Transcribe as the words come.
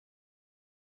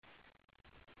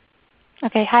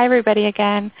Okay, hi everybody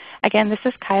again. Again, this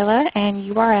is Kyla, and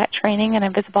you are at Training an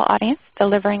Invisible Audience,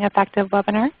 Delivering Effective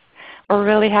Webinars. We're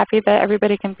really happy that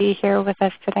everybody can be here with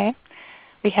us today.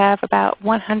 We have about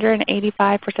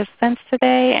 185 participants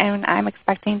today, and I'm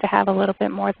expecting to have a little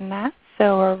bit more than that,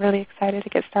 so we're really excited to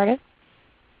get started.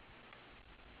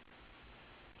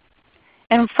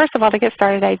 And first of all, to get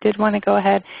started, I did want to go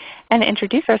ahead and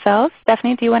introduce ourselves.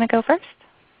 Stephanie, do you want to go first?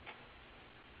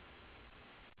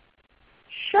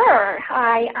 Sure.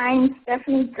 Hi, I'm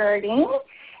Stephanie Girding,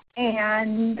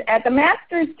 and as a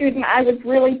master's student, I was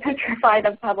really petrified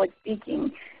of public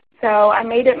speaking. So I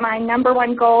made it my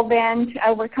 #1 goal then to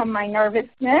overcome my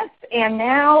nervousness, and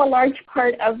now a large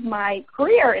part of my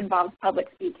career involves public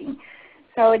speaking.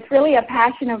 So it's really a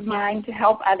passion of mine to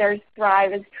help others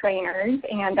thrive as trainers,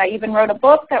 and I even wrote a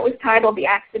book that was titled The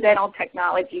Accidental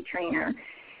Technology Trainer.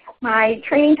 My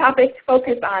training topics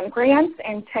focus on grants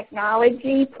and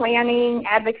technology, planning,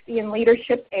 advocacy, and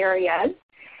leadership areas.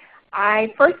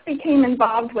 I first became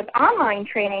involved with online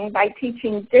training by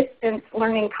teaching distance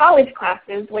learning college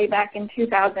classes way back in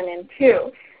 2002.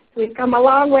 So we've come a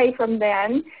long way from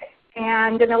then.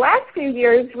 And in the last few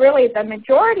years, really the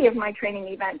majority of my training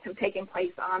events have taken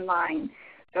place online.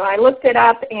 So I looked it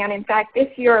up, and in fact this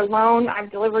year alone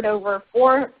I've delivered over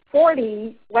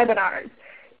 40 webinars.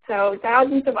 So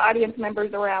thousands of audience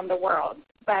members around the world.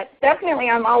 But definitely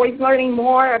I'm always learning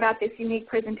more about this unique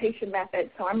presentation method.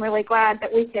 So I'm really glad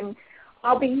that we can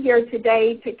all be here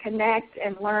today to connect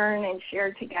and learn and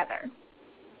share together.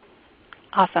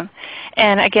 Awesome.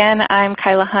 And again, I'm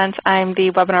Kyla Hunt. I'm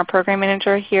the Webinar Program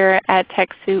Manager here at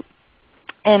TechSoup.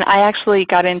 And I actually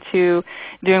got into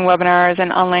doing webinars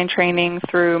and online training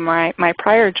through my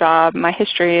prior job. My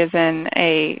history is in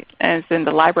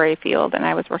the library field, and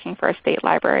I was working for a state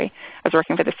library. I was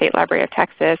working for the State Library of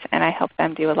Texas, and I helped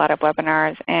them do a lot of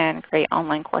webinars and create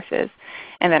online courses.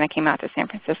 And then I came out to San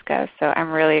Francisco. So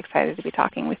I'm really excited to be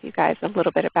talking with you guys a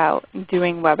little bit about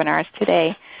doing webinars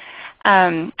today.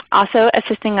 Also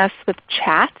assisting us with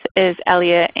chat is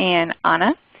Elliot and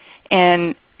Anna.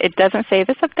 And it doesn't say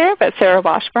this up there, but Sarah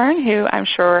Washburn, who I'm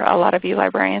sure a lot of you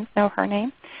librarians know her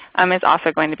name, is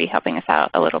also going to be helping us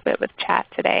out a little bit with chat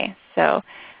today. So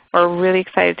we're really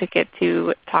excited to get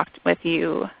to talk with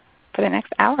you for the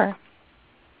next hour.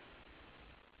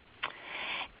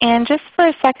 And just for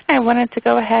a second, I wanted to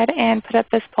go ahead and put up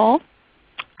this poll.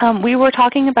 We were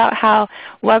talking about how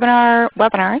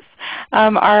webinars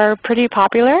are pretty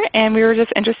popular, and we were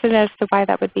just interested as to why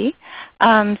that would be.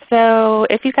 So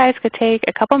if you guys could take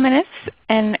a couple minutes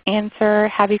and answer,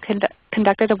 have you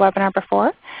conducted a webinar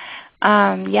before?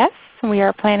 Yes, we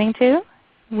are planning to.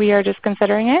 We are just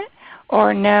considering it.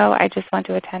 Or no, I just want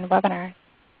to attend webinars.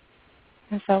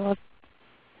 And so we'll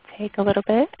take a little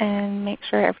bit and make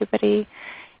sure everybody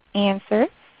answers.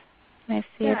 I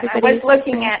see everybody. I was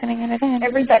looking at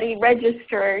everybody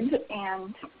registered,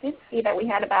 and did see that we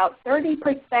had about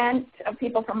 30% of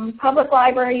people from public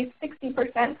libraries,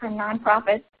 60% from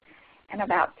nonprofits, and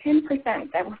about 10%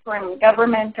 that were from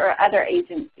government or other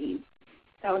agencies.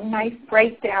 So nice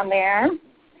breakdown there.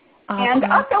 Awesome. And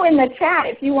also in the chat,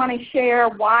 if you want to share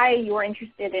why you were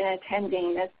interested in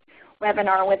attending this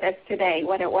webinar with us today,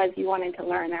 what it was you wanted to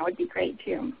learn, that would be great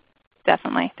too.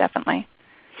 Definitely, definitely.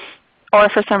 Or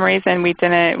for some reason we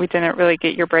didn't really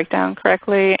get your breakdown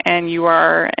correctly, and you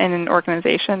are in an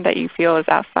organization that you feel is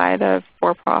outside of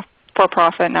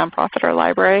for-profit, nonprofit, or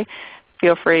library,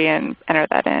 feel free and enter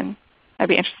that in. I'd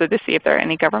be interested to see if there are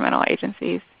any governmental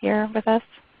agencies here with us.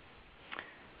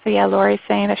 So yeah, Lori's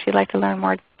saying that she'd like to learn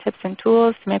more tips and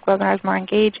tools to make webinars more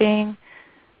engaging.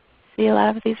 See, a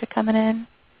lot of these are coming in.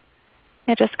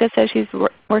 Yeah, Jessica says she's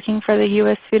working for the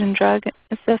U.S. Food and Drug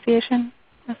Association.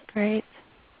 That's great.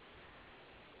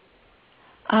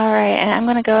 All right, and I'm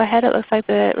going to go ahead. It looks like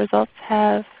the results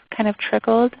have kind of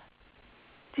trickled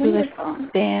to a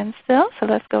standstill. So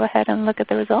let's go ahead and look at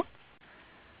the results.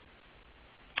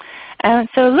 And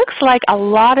so it looks like a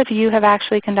lot of you have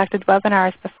actually conducted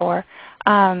webinars before,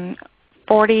 40%.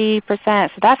 So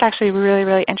that's actually really,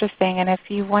 really interesting. And if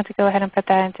you want to go ahead and put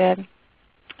that into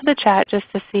the chat just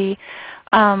to see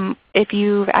if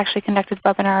you've actually conducted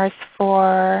webinars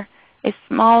for a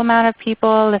small amount of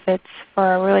people, if it's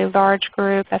for a really large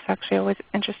group, that's actually always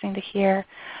interesting to hear.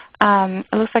 It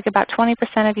looks like about 20%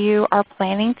 of you are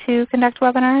planning to conduct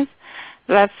webinars.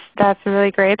 That's really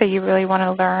great that you really want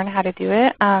to learn how to do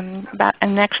it. About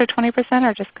an extra 20%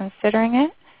 are just considering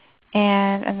it,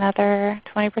 and another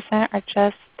 20%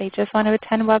 are they just want to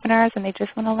attend webinars and they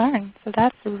just want to learn. So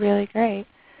that's really great.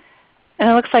 And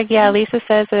it looks like, yeah, Lisa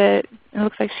says that it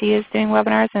looks like she is doing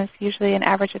webinars, and it's usually an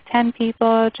average of 10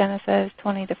 people. Jenna says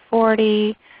 20 to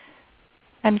 40.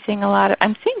 I'm seeing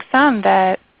some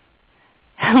that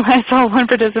I saw one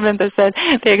participant that said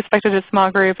they expected a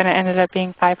small group and it ended up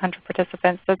being 500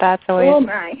 participants. So that's always oh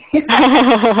my.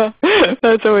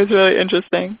 that's always really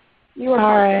interesting. You were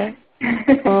all right.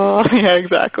 Cool. Yeah,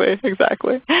 exactly.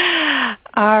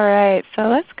 All right. So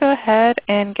let's go ahead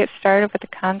and get started with the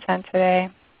content today.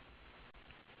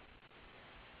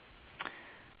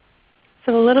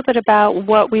 So a little bit about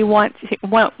what we want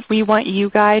you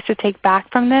guys to take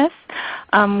back from this.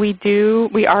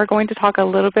 We are going to talk a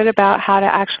little bit about how to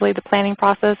actually the planning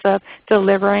process of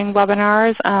delivering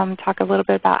webinars. Talk a little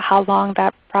bit about how long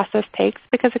that process takes,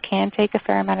 because it can take a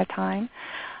fair amount of time.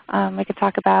 We could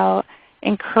talk about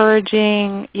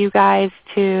encouraging you guys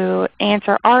to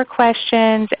answer our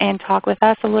questions and talk with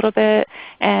us a little bit,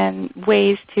 and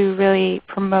ways to really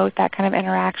promote that kind of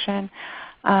interaction.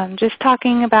 Just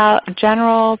talking about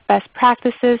general best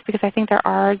practices, because I think there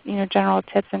are general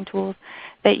tips and tools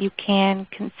that you can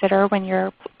consider when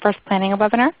you're first planning a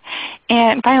webinar.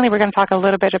 And finally, we're going to talk a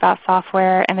little bit about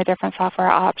software and the different software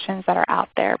options that are out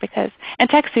there, and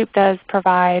TechSoup does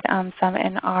provide some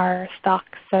in our stock,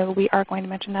 so we are going to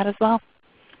mention that as well.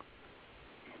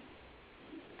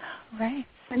 All right.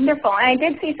 Wonderful. I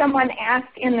did see someone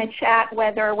asked in the chat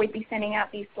whether we'd be sending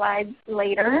out these slides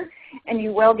later, and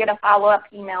you will get a follow-up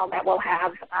email that will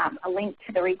have a link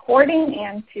to the recording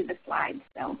and to the slides,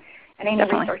 and any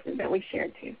resources that we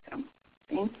shared too. So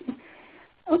thank you.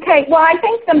 Okay, well, I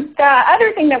think the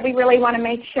other thing that we really want to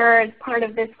make sure as part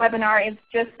of this webinar is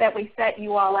just that we set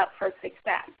you all up for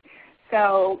success.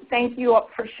 So thank you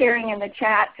for sharing in the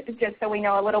chat, just so we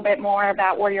know a little bit more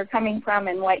about where you're coming from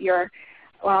and what you're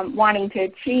wanting to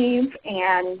achieve,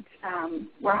 and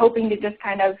we're hoping to just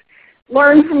kind of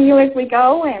learn from you as we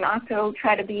go, and also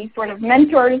try to be sort of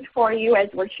mentors for you as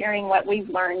we're sharing what we've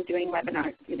learned doing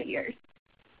webinars through the years.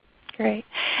 Great.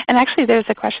 And actually there's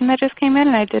a question that just came in,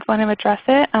 and I did want to address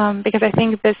it because I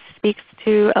think this speaks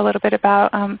to a little bit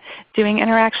about doing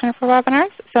interaction for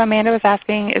webinars. So Amanda was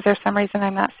asking, is there some reason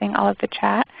I'm not seeing all of the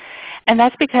chat? And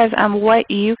that's because what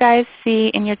you guys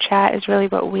see in your chat is really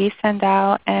what we send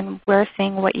out, and we're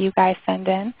seeing what you guys send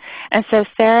in. And so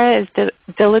Sarah is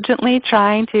diligently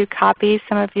trying to copy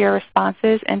some of your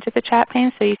responses into the chat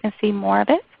pane so you can see more of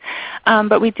it.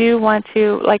 But we do want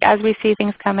to, as we see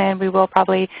things come in, we will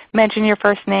probably mention your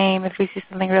first name if we see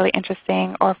something really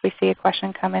interesting, or if we see a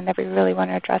question come in that we really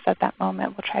want to address at that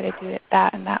moment. We'll try to do it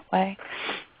in that way.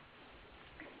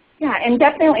 Yeah, and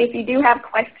definitely if you do have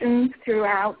questions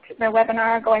throughout the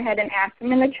webinar, go ahead and ask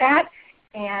them in the chat,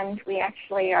 and we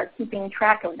actually are keeping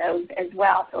track of those as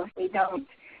well. So if we don't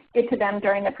get to them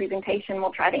during the presentation,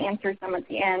 we'll try to answer some at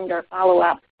the end or follow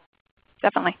up.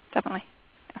 Definitely. Okay,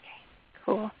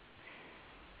 cool.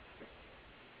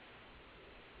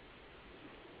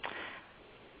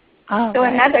 So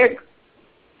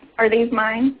are these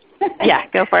mine? Yeah,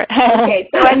 go for it. Okay,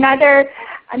 so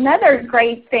another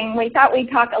great thing, we thought we'd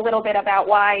talk a little bit about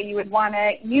why you would want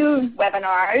to use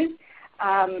webinars.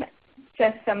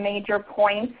 Just some major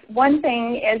points. One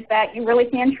thing is that you really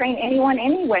can train anyone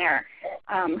anywhere.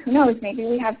 Who knows, maybe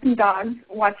we have some dogs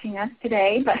watching us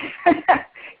today, but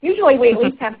usually we at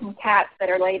least have some cats that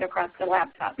are laid across the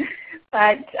laptop.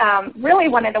 But really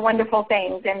one of the wonderful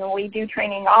things, and we do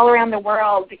training all around the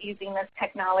world using this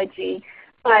technology.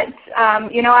 But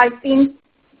I've seen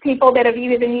people that have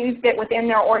even used it within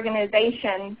their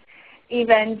organizations,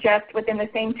 even just within the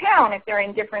same town if they're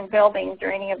in different buildings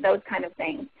or any of those kind of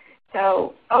things.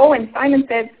 So, and Simon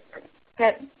says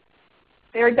that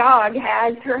their dog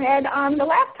has her head on the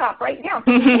laptop right now.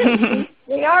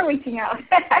 They are reaching out.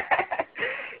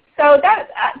 So that's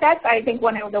I think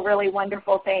one of the really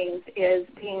wonderful things is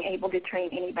being able to train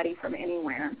anybody from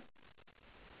anywhere.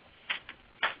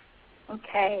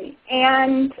 Okay,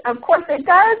 and of course it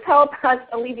does help us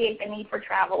alleviate the need for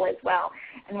travel as well.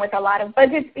 And with a lot of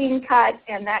budgets being cut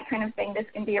and that kind of thing, this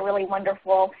can be a really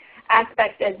wonderful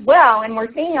aspect as well. And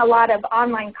we're seeing a lot of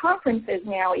online conferences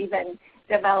now even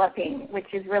developing,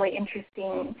 which is really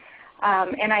interesting.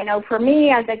 And I know for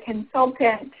me as a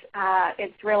consultant,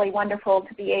 it's really wonderful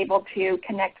to be able to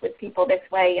connect with people this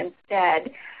way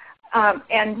instead.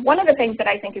 And one of the things that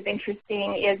I think is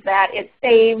interesting is that it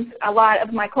saves a lot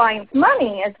of my clients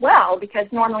money as well, because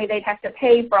normally they'd have to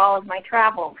pay for all of my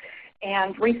travel.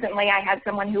 And recently I had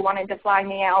someone who wanted to fly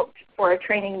me out for a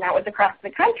training that was across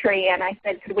the country, and I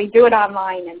said, could we do it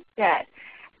online instead?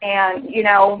 And,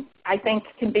 I think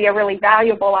can be a really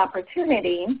valuable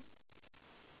opportunity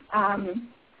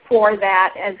for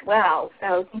that as well.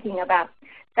 So thinking about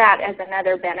that as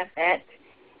another benefit.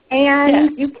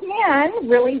 And you can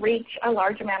really reach a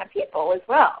large amount of people as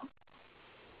well.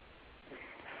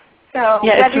 So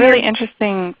yeah, it's really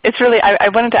interesting. It's really, I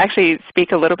wanted to actually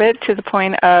speak a little bit to the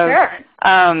point of sure.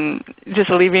 Just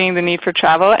alleviating the need for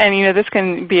travel. And this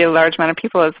can be a large amount of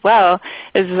people as well,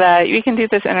 is that we can do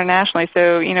this internationally.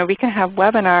 So we can have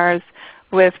webinars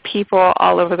with people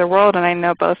all over the world. And I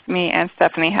know both me and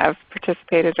Stephanie have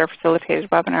participated or facilitated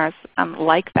webinars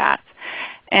like that.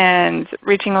 And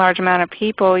reaching a large amount of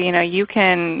people,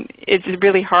 it's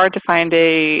really hard to find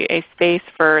a space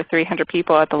for 300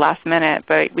 people at the last minute,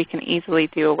 but we can easily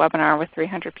do a webinar with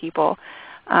 300 people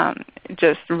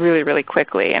just really, really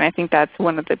quickly. And I think that's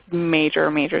one of the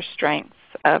major, major strengths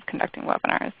of conducting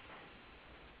webinars.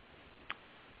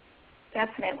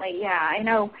 Definitely, yeah. I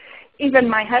know even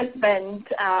my husband,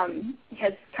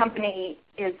 his company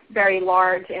is very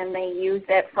large and they use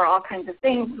it for all kinds of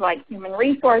things like human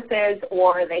resources,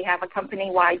 or they have a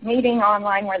company-wide meeting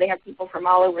online where they have people from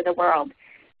all over the world.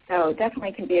 So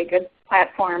definitely can be a good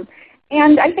platform.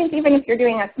 And I think even if you're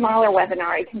doing a smaller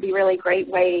webinar, it can be a really great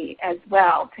way as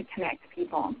well to connect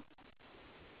people.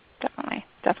 Definitely,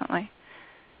 definitely.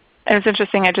 And it's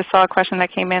interesting, I just saw a question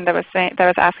that came in that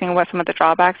was asking what some of the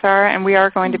drawbacks are, and we are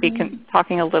going to be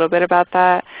talking a little bit about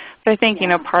that. But I think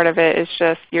part of it is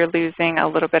just you're losing a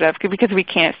little bit of, because we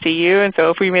can't see you, and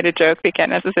so if we made a joke, we can't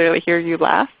necessarily hear you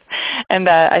laugh. And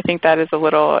I think that is a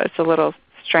little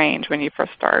strange when you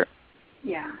first start.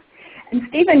 Yeah. And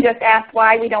Stephen just asked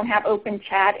why we don't have open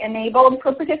chat enabled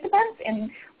for participants,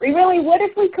 and we really would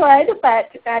if we could, but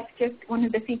that's just one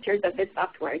of the features of this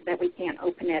software is that we can't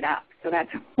open it up. So that's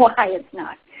why it's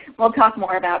not. We'll talk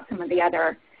more about some of the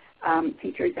other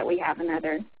features that we have in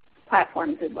other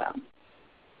platforms as well.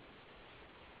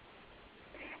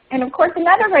 And of course,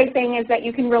 another great thing is that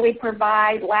you can really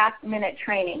provide last-minute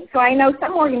training. So I know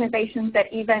some organizations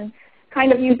that even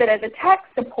kind of use it as a tech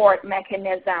support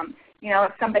mechanism.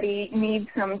 If somebody needs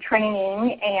some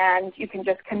training and you can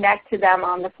just connect to them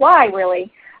on the fly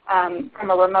really from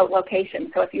a remote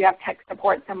location. So if you have tech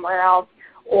support somewhere else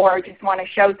or just want to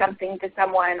show something to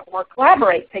someone or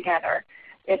collaborate together,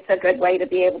 it's a good way to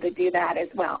be able to do that as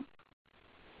well.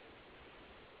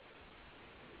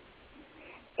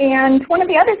 And one of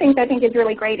the other things I think is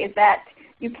really great is that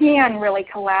you can really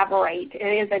collaborate.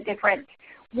 It is a different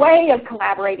way of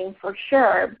collaborating for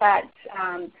sure, but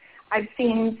I've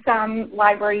seen some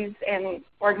libraries and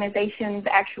organizations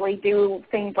actually do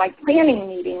things like planning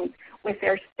meetings with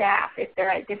their staff if they're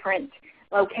at different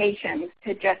locations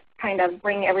to just kind of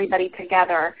bring everybody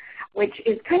together, which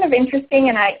is kind of interesting.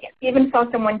 And I even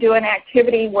saw someone do an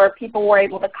activity where people were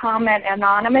able to comment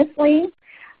anonymously.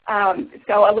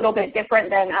 So a little bit different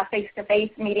than a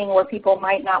face-to-face meeting where people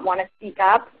might not want to speak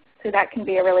up. So that can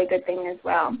be a really good thing as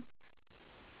well.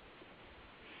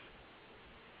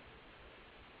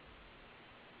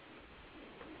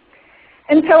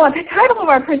 And so the title of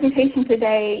our presentation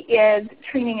today is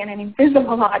Training in an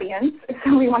Invisible Audience.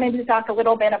 So we wanted to talk a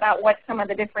little bit about what some of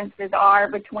the differences are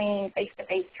between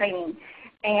face-to-face training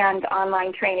and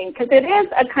online training, because it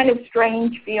is a kind of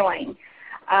strange feeling.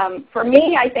 For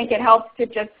me, I think it helps to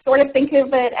just sort of think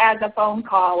of it as a phone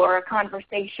call or a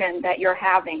conversation that you're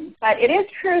having. But it is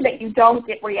true that you don't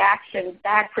get reactions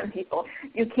back from people.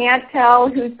 You can't tell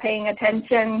who's paying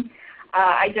attention.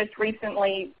 I just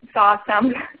recently saw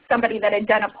somebody that had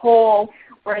done a poll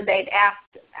where they'd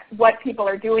asked what people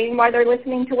are doing while they're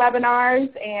listening to webinars,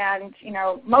 and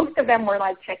most of them were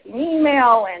like checking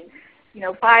email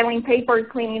and filing papers,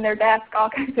 cleaning their desk, all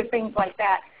kinds of things like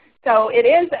that. So it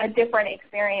is a different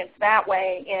experience that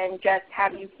way in just how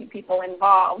do you keep people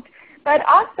involved. But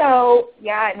also,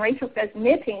 yeah, and Rachel says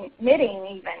knitting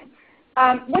even.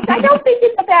 Which I don't think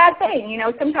is a bad thing.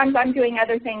 Sometimes I'm doing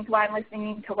other things while I'm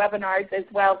listening to webinars as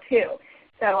well too.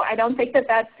 So I don't think that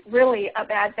that's really a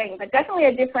bad thing, but definitely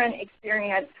a different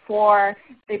experience for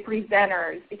the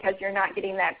presenters because you're not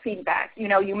getting that feedback.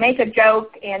 You make a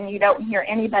joke and you don't hear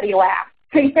anybody laugh.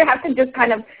 So you have to just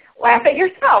kind of laugh at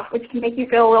yourself, which can make you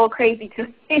feel a little crazy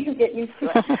to get used to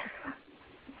it.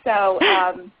 So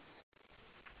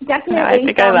definitely. No, I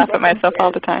think I laugh at myself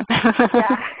all the time.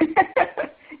 Yeah.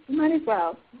 Might as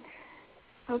well.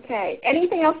 Okay.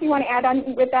 Anything else you want to add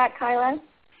on with that, Kyla?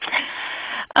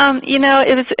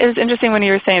 It was interesting when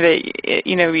you were saying that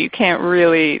you can't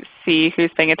really see who's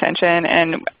paying attention.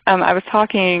 And I was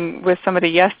talking with somebody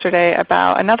yesterday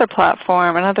about another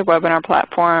platform, another webinar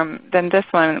platform than this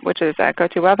one, which is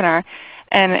GoToWebinar.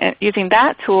 And using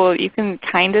that tool, you can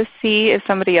kind of see if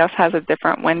somebody else has a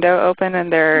different window open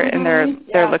and they're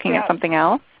looking at something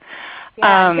else.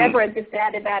 Yeah, Deborah just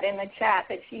added that in the chat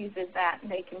that she uses that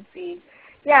and they can see.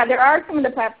 Yeah, there are some of the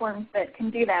platforms that can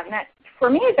do that. And that for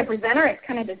me as a presenter, it's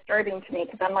kind of disturbing to me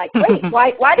because I'm like, wait,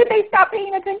 why did they stop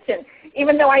paying attention?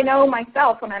 Even though I know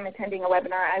myself when I'm attending a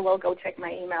webinar, I will go check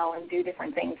my email and do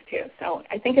different things too. So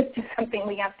I think it's just something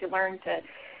we have to learn to,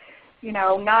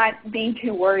 not be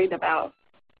too worried about.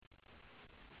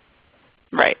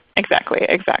 Right, exactly.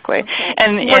 Okay.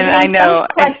 And I know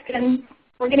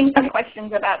we're getting some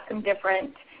questions about some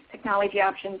different technology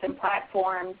options and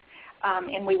platforms,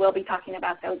 and we will be talking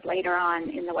about those later on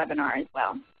in the webinar as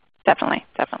well. Definitely.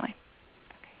 Okay.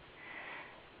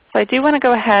 So I do want to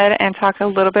go ahead and talk a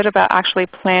little bit about actually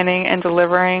planning and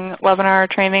delivering webinar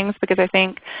trainings, because I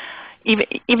think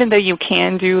even though you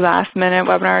can do last-minute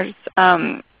webinars,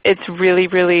 it's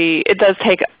it does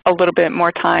take a little bit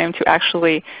more time to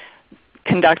actually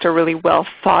conduct a really well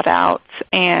thought out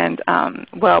and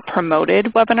well promoted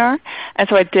webinar. And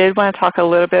so I did want to talk a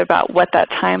little bit about what that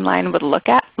timeline would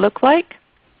look like.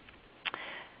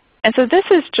 And so this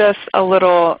is just a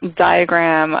little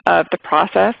diagram of the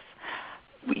process.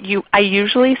 I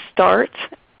usually start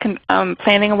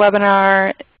planning a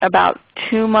webinar about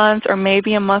 2 months or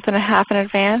maybe a month and a half in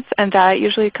advance, and that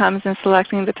usually comes in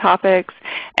selecting the topics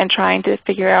and trying to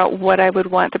figure out what I would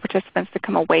want the participants to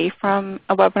come away from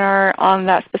a webinar on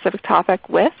that specific topic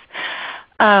with.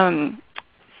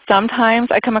 Sometimes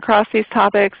I come across these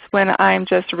topics when I'm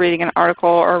just reading an article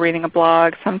or reading a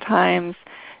blog. Sometimes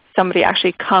somebody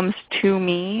actually comes to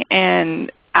me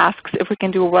and asks if we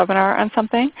can do a webinar on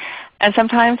something. And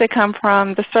sometimes they come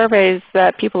from the surveys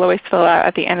that people always fill out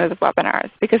at the end of the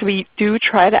webinars, because we do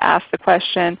try to ask the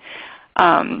question,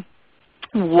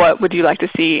 what would you like to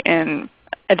see in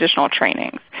additional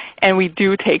trainings? And we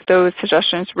do take those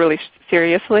suggestions really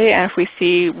seriously. And if we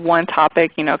see one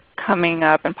topic coming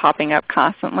up and popping up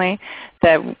constantly,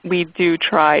 that we do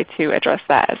try to address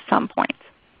that at some point.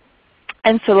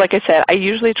 And so like I said, I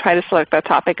usually try to select that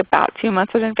topic about 2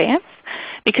 months in advance,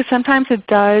 because sometimes it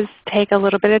does take a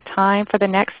little bit of time for the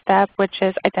next step, which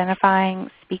is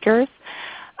identifying speakers.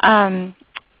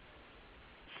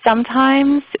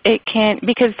 Sometimes it can,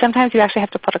 because sometimes you actually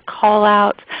have to put a call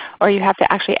out or you have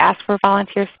to actually ask for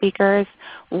volunteer speakers.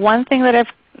 One thing that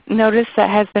I've noticed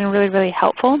that has been really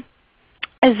helpful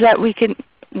is that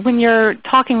when you're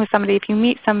talking with somebody, if you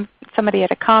meet somebody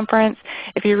at a conference,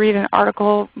 if you read an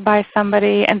article by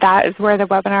somebody, and that is where the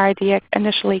webinar idea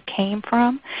initially came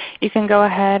from, you can go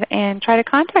ahead and try to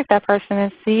contact that person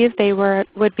and see if they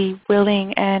would be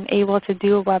willing and able to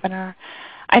do a webinar.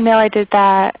 I know I did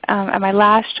that at my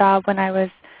last job when I was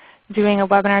doing a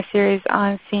webinar series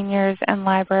on seniors and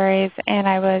libraries, and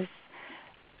I was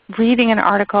reading an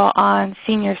article on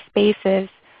senior spaces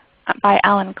by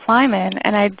Alan Kleiman,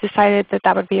 and I decided that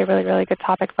that would be a really good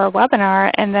topic for a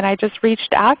webinar. And then I just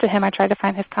reached out to him. I tried to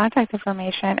find his contact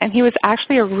information, and he was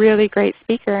actually a really great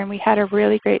speaker, and we had a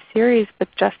really great series with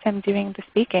just him doing the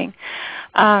speaking.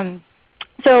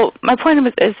 So my point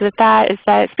is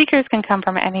that speakers can come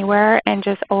from anywhere, and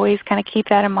just always kind of keep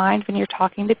that in mind when you're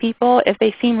talking to people. If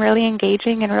they seem really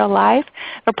engaging in real life,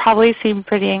 they'll probably seem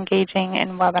pretty engaging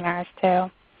in webinars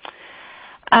too.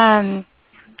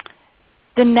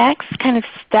 The next kind of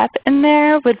step in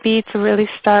there would be to really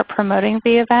start promoting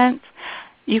the event.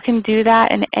 You can do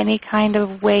that in any kind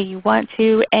of way you want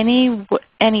to. Any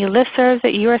listservs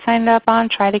that you are signed up on,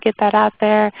 try to get that out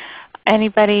there.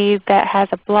 Anybody that has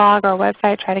a blog or a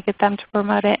website, try to get them to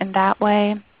promote it in that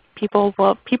way.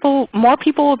 More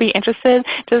people will be interested,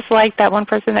 just like that one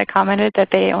person that commented that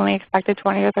they only expected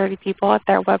 20 or 30 people at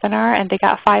their webinar and they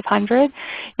got 500.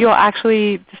 You'll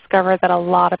actually discover that a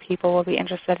lot of people will be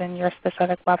interested in your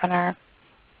specific webinar.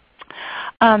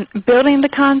 Building the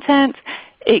content,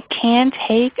 it can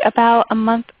take about a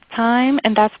month time,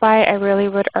 and that's why I really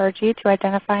would urge you to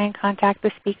identify and contact the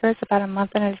speakers about a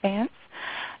month in advance,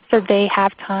 so they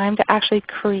have time to actually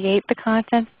create the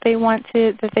content that they want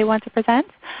to present.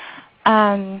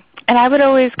 And I would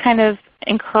always kind of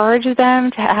encourage them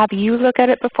to have you look at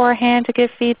it beforehand to give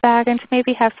feedback, and to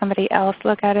maybe have somebody else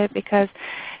look at it, because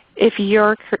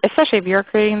especially if you're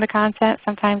creating the content,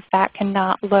 sometimes that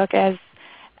cannot look as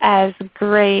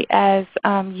great as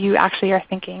you actually are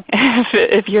thinking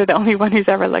if you're the only one who's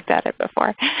ever looked at it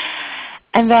before.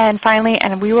 And then finally,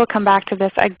 and we will come back to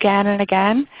this again and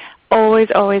again, always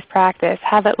practice.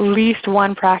 Have at least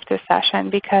one practice session,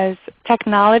 because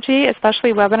technology,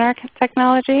 especially webinar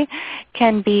technology,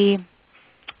 can be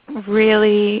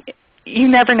really, you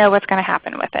never know what's going to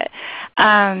happen with it.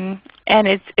 And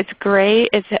it's great.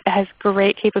 It has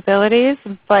great capabilities,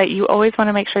 but you always want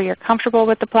to make sure you're comfortable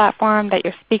with the platform, that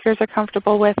your speakers are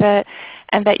comfortable with it,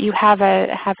 and that you have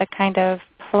a kind of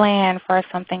plan for if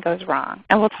something goes wrong.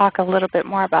 And we'll talk a little bit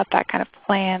more about that kind of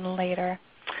plan later.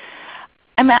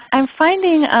 I'm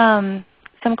finding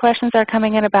some questions are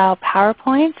coming in about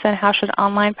PowerPoints and how should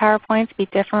online PowerPoints be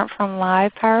different from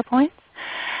live PowerPoints.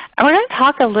 And we're going to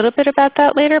talk a little bit about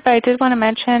that later, but I did want to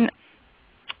mention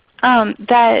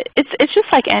that it's just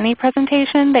like any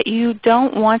presentation, that you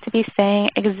don't want to be saying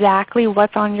exactly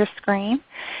what's on your screen.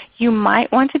 You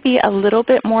might want to be a little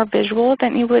bit more visual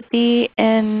than you would be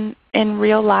in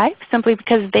real life, simply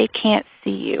because they can't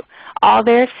see you. All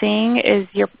they're seeing is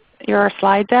your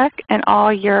slide deck, and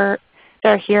all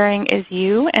they're hearing is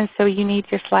you, and so you need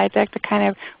your slide deck to kind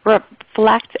of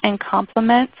reflect and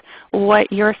complement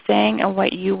what you're saying and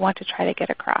what you want to try to get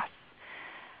across.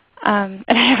 And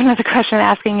I have another question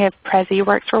asking if Prezi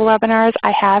works for webinars.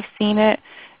 I have seen it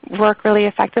work really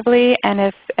effectively, and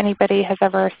if anybody has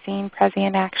ever seen Prezi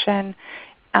in action,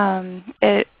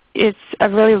 it's a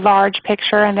really large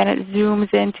picture and then it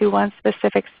zooms into one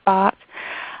specific spot.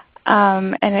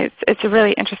 And it's a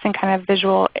really interesting kind of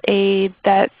visual aid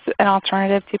that's an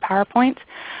alternative to PowerPoint.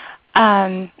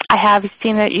 I have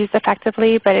seen it used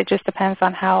effectively, but it just depends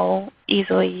on how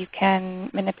easily you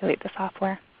can manipulate the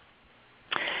software.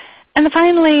 And then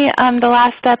finally, the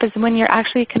last step is when you're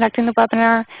actually conducting the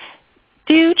webinar,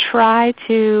 do try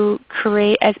to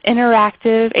create as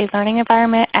interactive a learning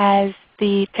environment as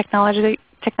the technology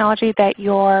that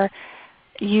you're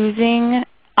using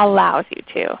allows you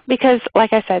to. Because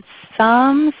like I said,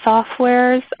 some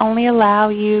softwares only allow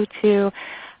you to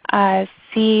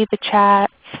see the chat,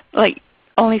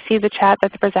 only see the chat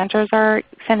that the presenters are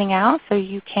sending out, so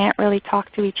you can't really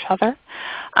talk to each other.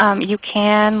 You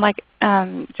can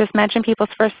just mention people's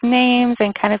first names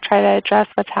and kind of try to address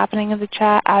what's happening in the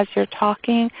chat as you're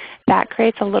talking. That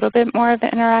creates a little bit more of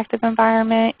an interactive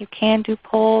environment. You can do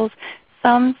polls.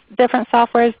 Some different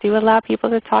softwares do allow people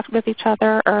to talk with each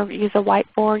other or use a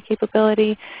whiteboard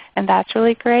capability, and that's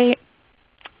really great.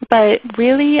 But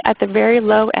really at the very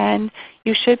low end,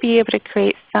 you should be able to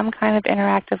create some kind of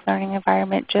interactive learning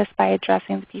environment just by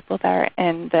addressing the people that are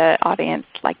in the audience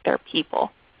like they're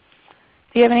people.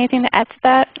 Do you have anything to add to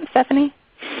that, Stephanie?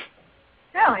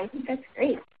 No, I think that's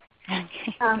great.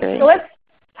 Okay, so let's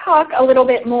talk a little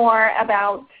bit more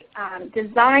about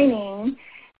designing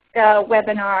the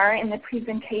webinar and the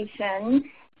presentation.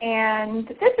 And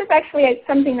this is actually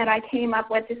something that I came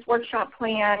up with, this workshop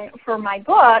plan for my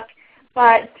book.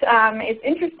 But it's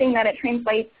interesting that it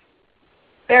translates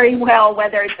very well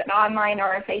whether it's an online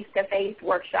or a face-to-face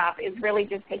workshop, is really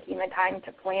just taking the time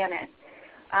to plan it.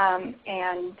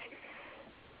 And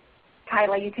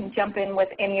Kyla, you can jump in with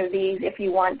any of these if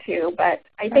you want to. But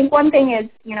I think one thing is,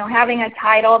 having a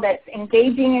title that's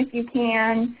engaging if you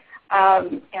can,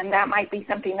 and that might be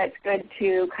something that's good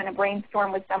to kind of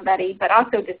brainstorm with somebody, but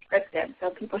also descriptive, so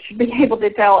people should be able to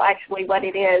tell actually what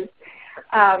it is.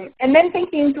 And then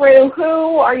thinking through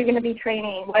who are you going to be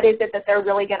training, what is it that they're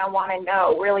really going to want to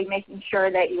know, really making sure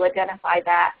that you identify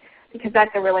that, because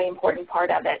that's a really important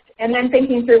part of it. And then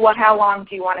thinking through how long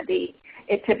do you want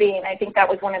it to be, and I think that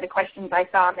was one of the questions I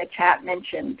saw in the chat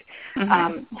mentioned.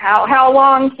 Mm-hmm. How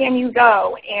long can you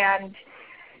go? And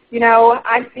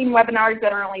I've seen webinars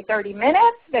that are only 30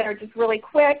 minutes that are just really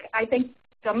quick. I think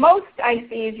the most I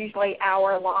see is usually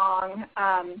hour long.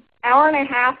 Hour and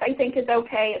a half I think is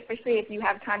okay, especially if you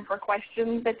have time for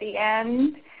questions at the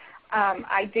end.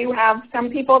 I do have some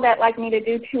people that like me to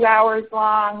do 2 hours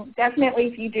long. Definitely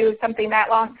if you do something that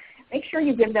long, make sure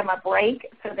you give them a break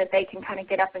so that they can kind of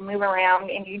get up and move around.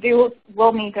 And you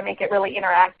will need to make it really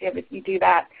interactive if you do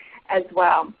that as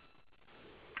well.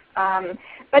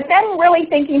 But then really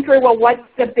thinking through, well, what's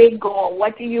the big goal?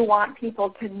 What do you want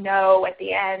people to know at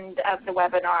the end of the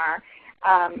webinar?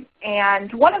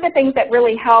 And one of the things that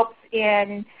really helps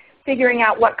in figuring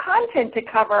out what content to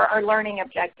cover are learning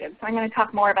objectives. So I'm going to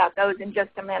talk more about those in just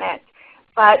a minute.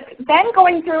 But then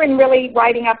going through and really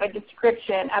writing up a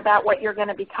description about what you're going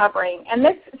to be covering. And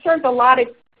this serves a lot of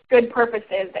good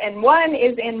purposes. And one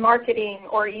is in marketing,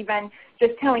 or even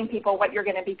just telling people what you're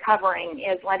going to be covering,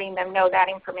 is letting them know that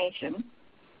information.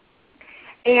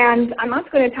 And I'm also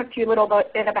going to talk to you a little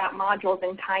bit about modules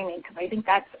and timing, because I think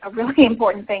that's a really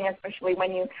important thing, especially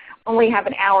when you only have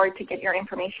an hour to get your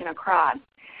information across.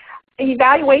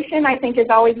 Evaluation, I think, is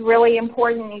always really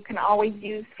important. You can always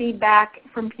use feedback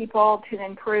from people to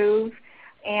improve,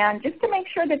 and just to make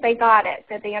sure that they got it,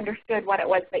 that they understood what it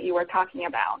was that you were talking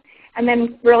about. And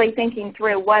then really thinking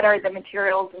through, what are the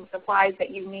materials and supplies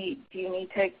that you need? Do you need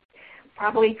to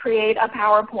probably create a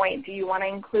PowerPoint? Do you want to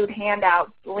include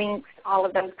handouts, links, all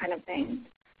of those kind of things?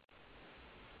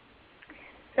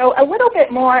 So a little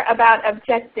bit more about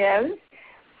objectives.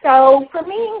 So for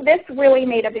me, this really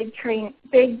made a big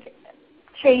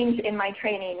change in my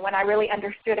training when I really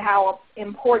understood how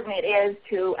important it is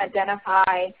to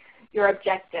identify your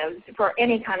objectives for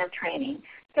any kind of training.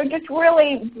 So just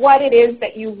really what it is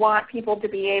that you want people to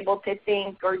be able to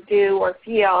think or do or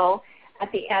feel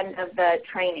at the end of the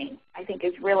training, I think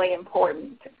is really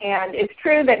important. And it's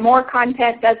true that more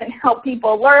content doesn't help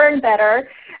people learn better.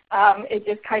 It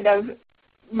just kind of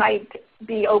might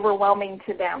be overwhelming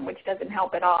to them, which doesn't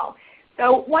help at all.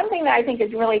 So one thing that I think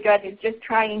is really good is just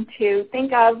trying to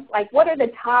think of, like, what are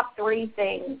the top 3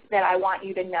 things that I want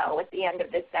you to know at the end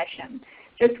of this session?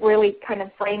 Just really kind of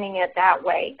framing it that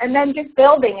way, and then just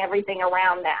building everything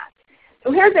around that.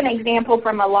 So here's an example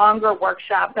from a longer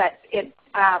workshop, but it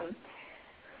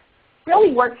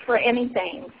really works for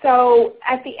anything. So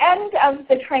at the end of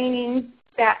the training,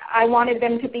 that I wanted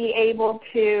them to be able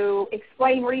to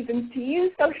explain reasons to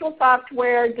use social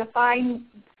software, define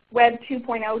Web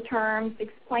 2.0 terms,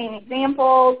 explain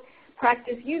examples,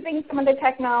 practice using some of the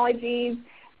technologies,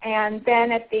 and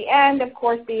then at the end, of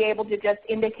course, be able to just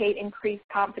indicate increased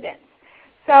confidence.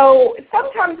 So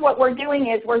sometimes what we're doing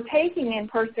is we're taking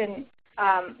in-person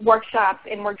workshops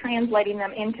and we're translating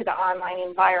them into the online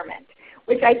environment,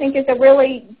 which I think is a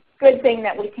really good thing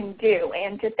that we can do,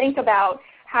 and to think about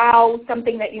how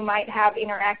something that you might have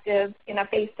interactive in a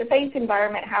face-to-face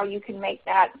environment, how you can make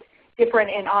that different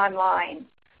in online.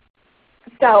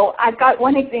 So I've got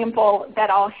one example that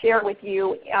I'll share with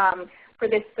you for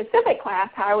this specific class,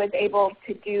 how I was able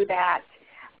to do that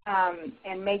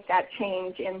and make that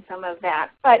change in some of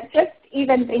that. But just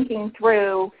even thinking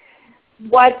through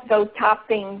what those top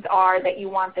things are that you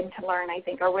want them to learn, I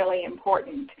think are really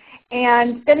important.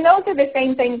 And then those are the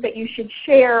same things that you should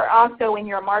share also in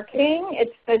your marketing.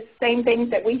 It's the same things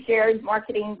that we shared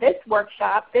marketing this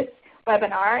workshop, this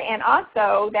webinar, and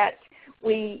also that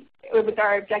it was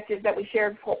our objectives that we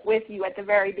shared with you at the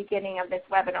very beginning of this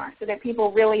webinar, so that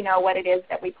people really know what it is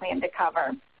that we plan to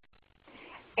cover.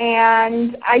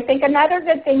 And I think another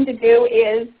good thing to do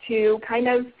is to kind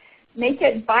of make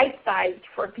it bite-sized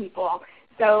for people.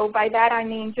 So by that I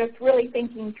mean just really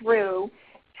thinking through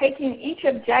taking each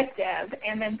objective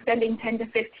and then spending 10 to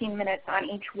 15 minutes on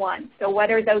each one. So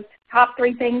what are those top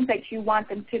 3 things that you want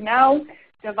them to know?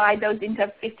 Divide those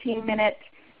into 15-minute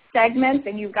segments,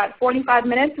 and you've got 45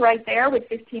 minutes right there with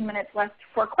 15 minutes left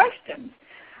for questions.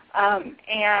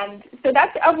 And so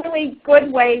that's a really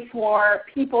good way for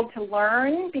people to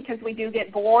learn, because we do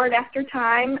get bored after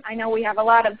time. I know we have a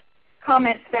lot of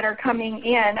comments that are coming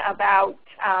in about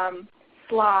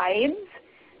slides,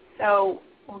 so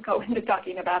we'll go into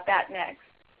talking about that next.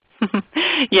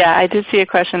 Yeah, I did see a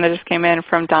question that just came in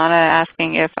from Donna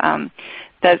asking if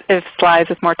slides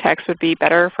with more text would be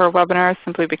better for webinars,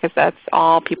 simply because that's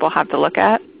all people have to look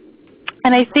at.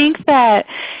 And I think that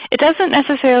it doesn't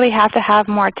necessarily have to have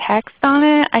more text on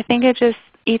it. I think it just,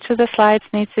 each of the slides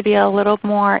needs to be a little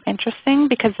more interesting,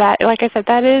 because that, like I said,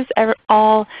 that is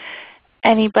all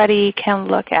anybody can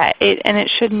look at. And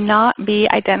it should not be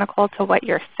identical to what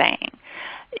you're saying.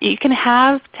 You can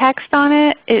have text on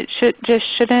it. It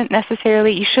shouldn't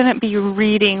necessarily, you shouldn't be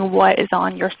reading what is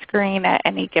on your screen at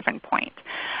any given point.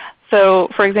 So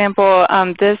for example,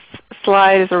 this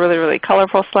slide is a really, really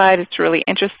colorful slide. It's really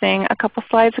interesting. A couple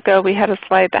slides ago we had a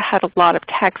slide that had a lot of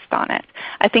text on it.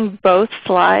 I think both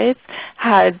slides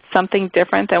had something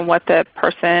different than what the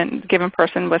given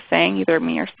person was saying, either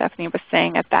me or Stephanie was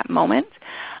saying at that moment.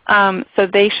 So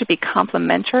they should be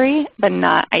complementary but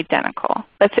not identical.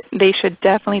 They should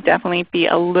definitely be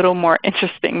a little more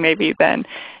interesting maybe than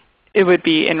it would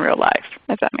be in real life,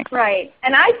 if that makes sense. Right.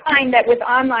 And I find that with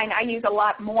online I use a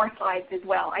lot more slides as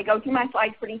well. I go through my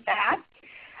slides pretty fast,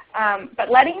 but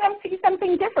letting them see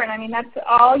something different, I mean, that's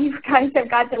all you guys have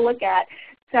got to look at.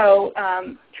 So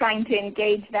trying to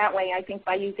engage that way, I think,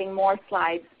 by using more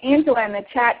slides. Angela in the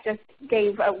chat just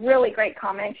gave a really great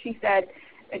comment. She said,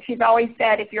 she's always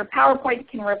said, if your PowerPoint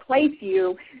can replace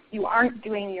you, you aren't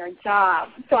doing your job.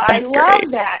 So I love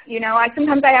that. You know,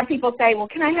 sometimes I have people say, well,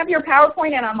 can I have your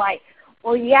PowerPoint? And I'm like,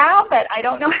 well, yeah, but I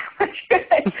don't know how much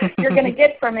good you're going to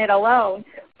get from it alone.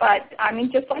 But I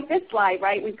mean, just like this slide,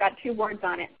 right? We've got 2 words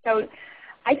on it. So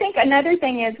I think another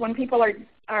thing is when people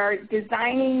are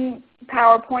designing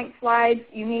PowerPoint slides,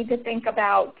 you need to think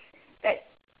about that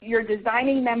you're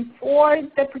designing them for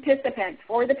the participants,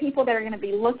 for the people that are going to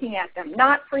be looking at them,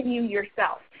 not for you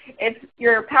yourself. If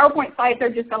your PowerPoint slides are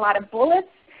just a lot of bullets,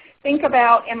 think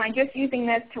about, am I just using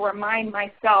this to remind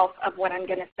myself of what I'm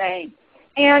going to say?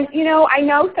 And you know, I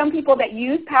know some people that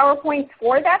use PowerPoints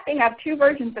for that. They have 2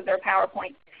 versions of their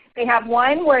PowerPoint. They have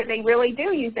one where they really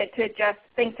do use it to just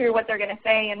think through what they're going to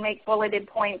say and make bulleted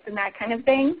points and that kind of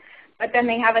thing. But then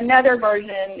they have another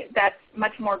version that's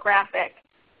much more graphic,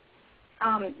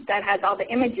 that has all the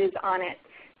images on it.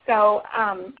 So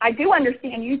I do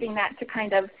understand using that to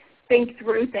kind of think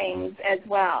through things as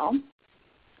well.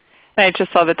 I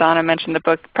just saw that Donna mentioned the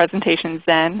book Presentation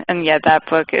Zen, and yeah, that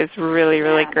book is really,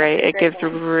 really great. It gives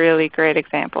really great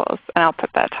examples, and I'll put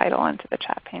that title into the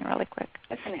chat pane really quick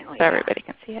Definitely, so everybody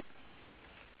can see it.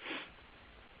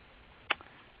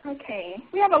 Okay,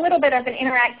 we have a little bit of an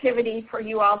interactivity for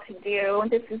you all to do.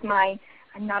 This is my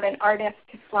I'm not an artist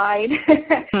slide.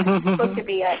 It's supposed to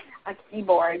be a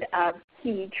keyboard of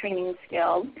key training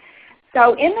skills.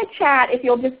 So in the chat, if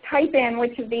you'll just type in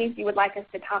which of these you would like us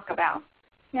to talk about.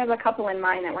 We have a couple in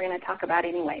mind that we're going to talk about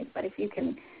anyways, but if you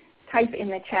can type in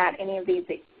the chat any of these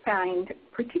that you find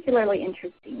particularly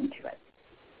interesting to us.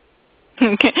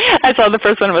 I saw the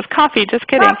first one was coffee. Just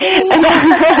kidding.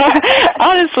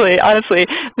 honestly, I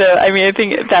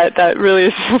think that really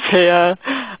is just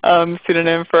a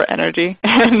pseudonym for energy,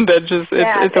 and that just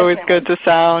it's always good to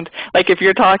sound like if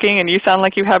you're talking and you sound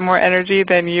like you have more energy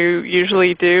than you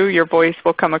usually do, your voice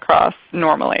will come across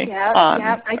normally. Yeah.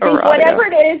 I think whatever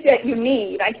it is that you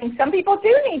need. I think some people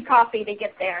do need coffee to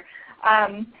get there.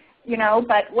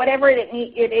 But whatever it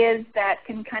is that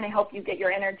can kind of help you get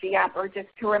your energy up, or just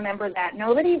to remember that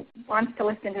nobody wants to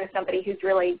listen to somebody who's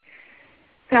really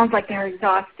sounds like they're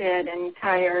exhausted and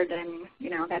tired, and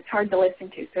that's hard to listen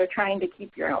to. So trying to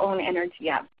keep your own energy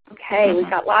up. Okay, we've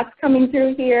got lots coming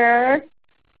through here.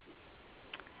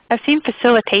 I've seen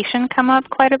facilitation come up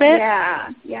quite a bit.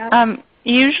 Yeah.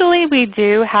 Usually we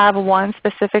do have one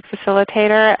specific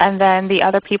facilitator and then the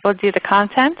other people do the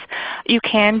content. You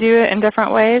can do it in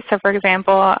different ways. So for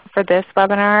example, for this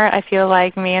webinar, I feel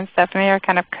like me and Stephanie are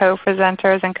kind of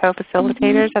co-presenters and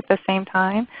co-facilitators at the same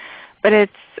time. But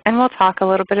and we'll talk a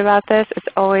little bit about this, it's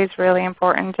always really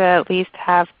important to at least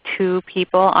have 2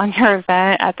 people on your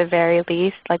event at the very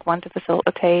least, like one to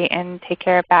facilitate and take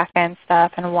care of back-end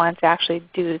stuff and one to actually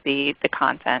do the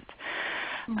content.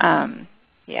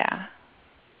 Yeah.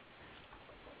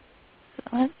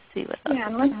 Let's see what else. Yeah,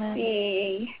 let's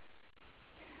see.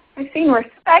 I've seen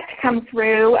respect come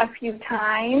through a few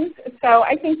times. So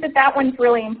I think that one's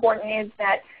really important, is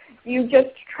that you just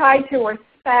try to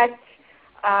respect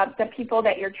the people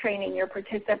that you're training, your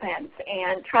participants,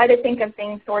 and try to think of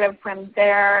things sort of from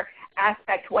their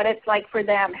aspect, what it's like for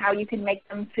them, how you can make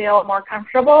them feel more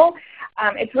comfortable.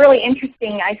 It's really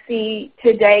interesting. I see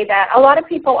today that a lot of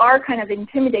people are kind of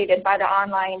intimidated by the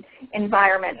online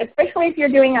environment, especially if you're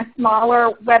doing a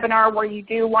smaller webinar where you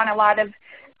do want a lot of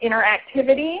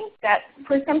interactivity. That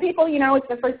for some people, it's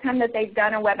the first time that they've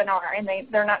done a webinar and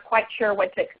they're not quite sure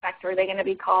what to expect. Are they going to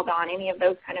be called on? Any of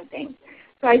those kind of things.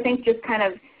 So I think just kind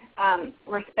of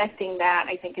respecting that,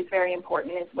 I think, is very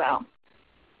important as well.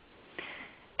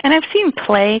 And I've seen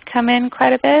play come in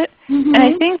quite a bit, and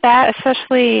I think that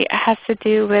especially has to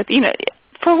do with,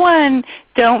 for one,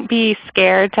 don't be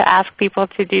scared to ask people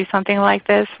to do something like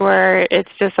this where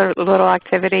it's just a little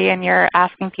activity and you're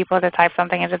asking people to type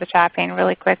something into the chat pane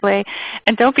really quickly.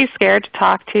 And don't be scared to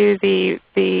talk to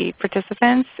the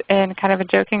participants in kind of a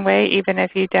joking way, even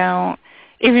if you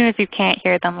can't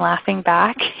hear them laughing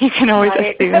back. You can always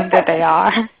assume that they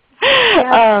are.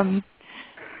 Yeah.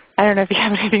 I don't know if you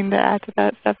have anything to add to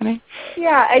that, Stephanie.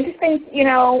 Yeah, I just think,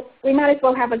 we might as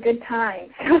well have a good time.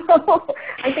 So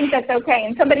I think that's okay.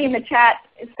 And somebody in the chat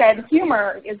said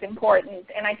humor is important,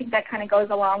 and I think that kind of goes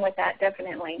along with that,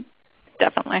 definitely.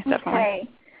 Definitely. Okay.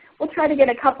 We'll try to get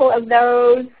a couple of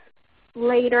those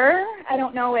later. I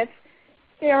don't know if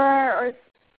Sarah or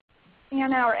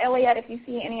Anna or Elliot, if you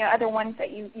see any other ones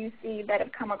that you see that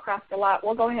have come across a lot,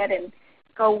 we'll go ahead and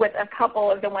go with a couple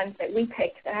of the ones that we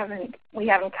picked that we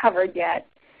haven't covered yet.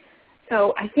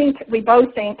 So I think we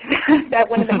both think that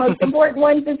one of the most important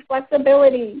ones is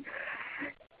flexibility.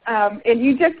 And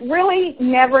you just really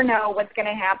never know what's going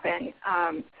to happen.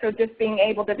 So just being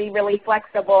able to be really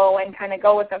flexible and kind of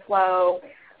go with the flow.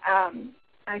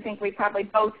 I think we've probably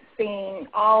both seen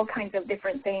all kinds of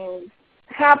different things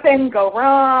happen, go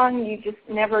wrong. You just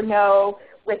never know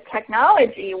with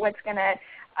technology what's going to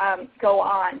go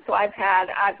on. So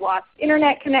I've lost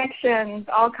internet connections,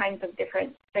 all kinds of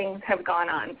different things have gone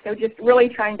on. So just really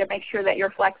trying to make sure that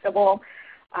you're flexible.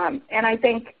 And I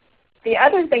think the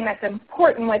other thing that's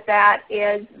important with that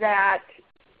is that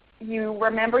you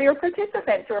remember your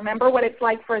participants, remember what it's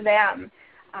like for them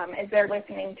as they're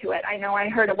listening to it. I know I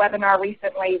heard a webinar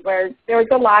recently where there was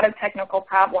a lot of technical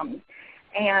problems,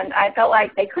 and I felt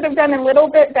like they could have done a little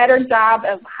bit better job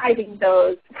of hiding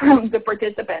those from the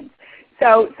participants.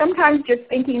 So sometimes just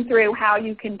thinking through how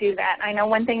you can do that. I know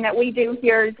one thing that we do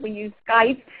here is we use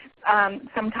Skype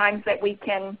sometimes that we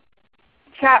can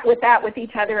chat with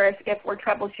each other if we're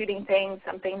troubleshooting things,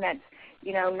 something that's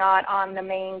not on the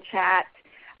main chat.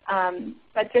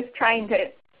 But just trying to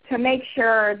to make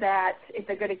sure that it's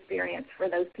a good experience for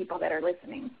those people that are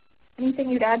listening. Anything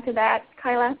you'd add to that,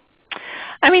 Kyla?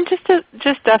 I mean,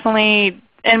 just definitely,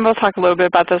 and we'll talk a little bit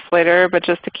about this later, but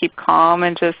just to keep calm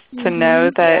and just to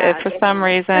know that if for some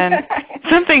reason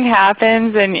something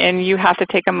happens and you have to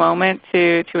take a moment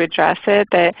to address it,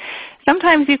 that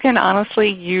sometimes you can honestly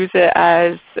use it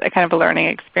as a kind of a learning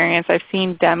experience. I've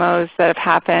seen demos that have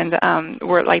happened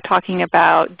where like talking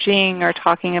about Jing or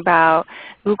talking about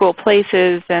Google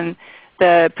Places, and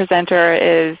the presenter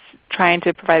is trying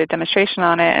to provide a demonstration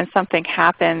on it, and something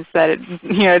happens that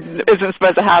isn't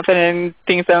supposed to happen, and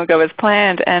things don't go as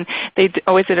planned. And they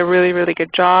always did a really, really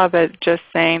good job at just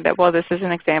saying that, well, this is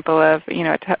an example of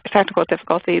a technical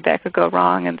difficulty that could go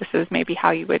wrong, and this is maybe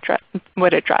how you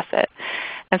would address it.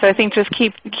 And so I think just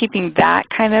keeping that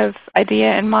kind of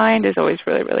idea in mind is always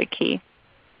really, really key.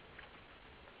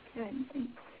 Good. Thanks.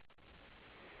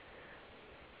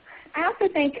 I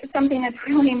also think something that's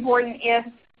really important is,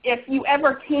 if you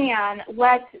ever can,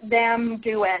 let them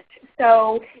do it.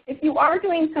 So if you are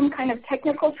doing some kind of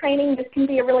technical training, this can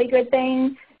be a really good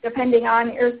thing depending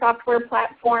on your software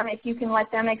platform, if you can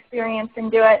let them experience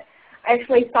and do it. I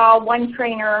actually saw one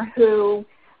trainer who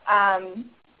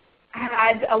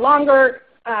had a longer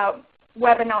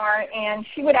webinar, and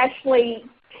she would actually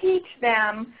teach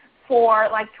them for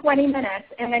like 20 minutes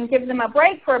and then give them a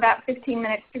break for about 15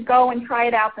 minutes to go and try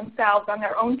it out themselves on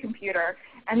their own computer,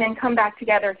 and then come back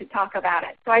together to talk about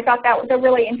it. So I thought that was a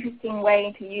really interesting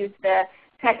way to use the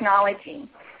technology.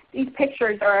 These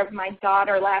pictures are of my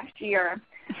daughter last year.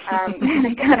 And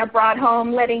I kind of brought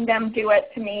home letting them do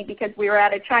it to me because we were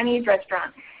at a Chinese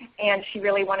restaurant, and she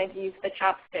really wanted to use the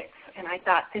chopsticks. And I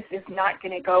thought, this is not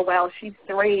going to go well. She's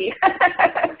 3.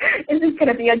 This is going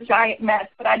to be a giant mess.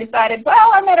 But I decided,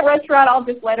 well, I'm at a restaurant. I'll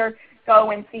just let her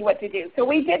go and see what to do. So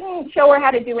we didn't show her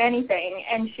how to do anything,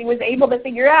 and she was able to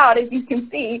figure out, as you can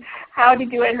see, how to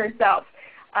do it herself.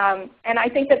 And I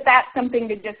think that that's something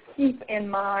to just keep in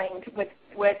mind with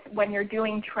when you're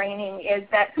doing training, is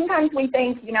that sometimes we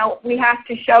think, we have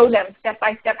to show them step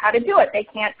by step how to do it. They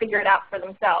can't figure it out for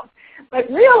themselves. But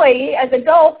really, as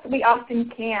adults, we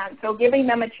often can. So giving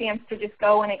them a chance to just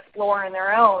go and explore on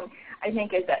their own, I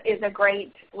think is a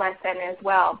great lesson as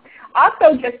well.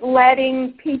 Also, just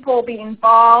letting people be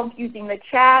involved using the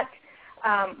chat.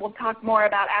 We'll talk more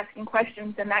about asking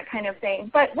questions and that kind of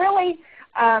thing. But really,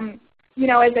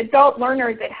 as adult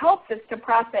learners, it helps us to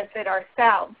process it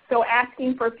ourselves. So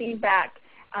asking for feedback,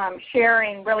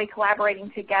 sharing, really collaborating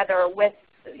together with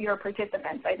your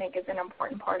participants, I think is an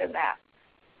important part of that.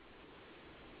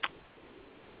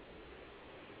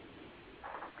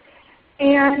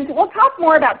 And we'll talk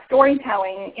more about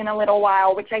storytelling in a little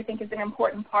while, which I think is an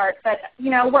important part. But,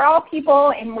 we're all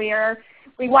people, and we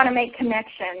want to make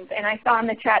connections. And I saw in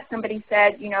the chat somebody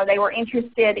said, they were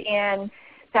interested in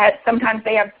that sometimes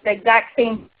they have the exact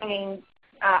same thing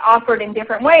offered in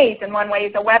different ways. And one way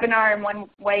is a webinar, and one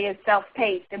way is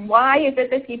self-paced. And why is it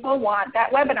that people want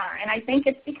that webinar? And I think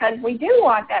it's because we do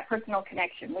want that personal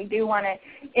connection. We do want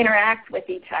to interact with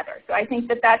each other. So I think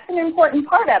that that's an important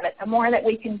part of it, the more that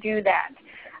we can do that.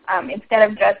 Instead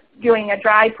of just doing a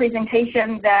dry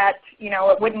presentation that,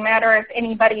 it wouldn't matter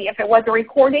if it was a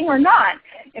recording or not.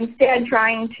 Instead,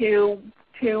 trying to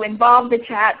involve the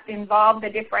chat, involve the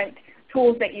different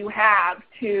tools that you have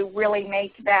to really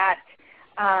make that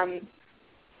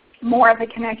more of a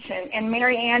connection. And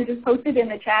Mary Ann just posted in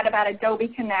the chat about Adobe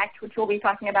Connect, which we'll be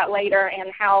talking about later, and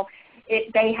how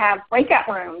they have breakout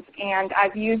rooms. And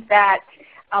I've used that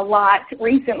a lot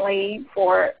recently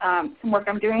for some work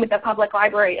I'm doing with the Public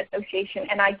Library Association,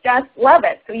 and I just love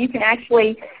it. So you can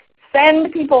actually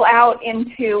send people out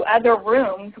into other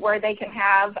rooms where they can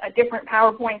have a different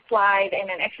PowerPoint slide and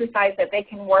an exercise that they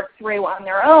can work through on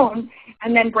their own,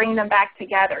 and then bring them back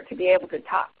together to be able to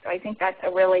talk. So I think that's a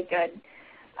really good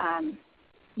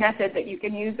method that you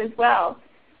can use as well.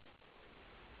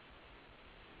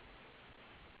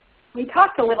 We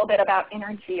talked a little bit about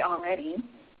energy already.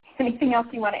 Anything else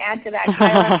you want to add to that,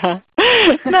 Kyla?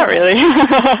 Not really.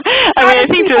 I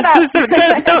think just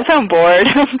don't sound bored.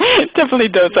 Definitely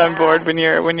don't sound bored when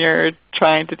you're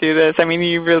trying to do this.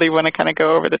 You really want to kind of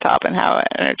go over the top and how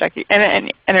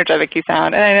energetic you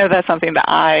sound. And I know that's something that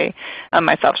I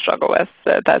myself struggle with.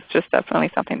 So that's just definitely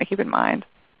something to keep in mind.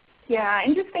 Yeah,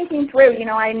 and just thinking through,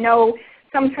 I know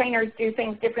some trainers do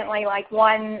things differently. Like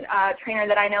one trainer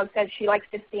that I know says she likes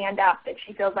to stand up, that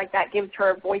she feels like that gives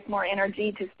her voice more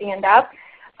energy to stand up.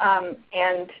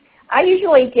 And I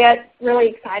usually get really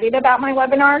excited about my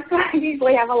webinar, so I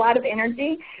usually have a lot of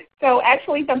energy. So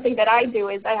actually something that I do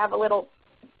is I have a little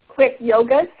quick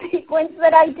yoga sequence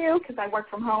that I do because I work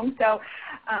from home. So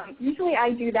usually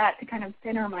I do that to kind of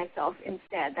center myself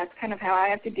instead. That's kind of how I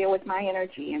have to deal with my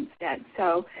energy instead.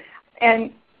 So,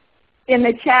 and in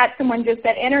the chat, someone just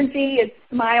said energy is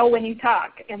smile when you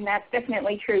talk, and that's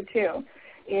definitely true too,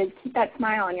 is keep that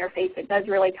smile on your face. It does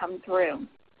really come through.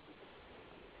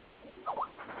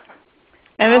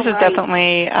 And this is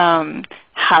definitely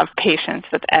have patience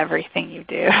with everything you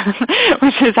do,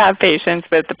 which is have patience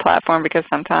with the platform, because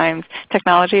sometimes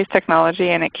technology is technology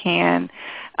and it can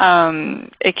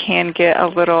get a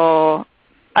little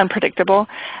unpredictable.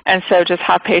 And so just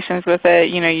have patience with it.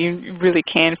 You really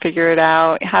can figure it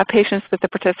out. Have patience with the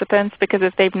participants, because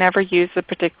if they've never used a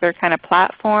particular kind of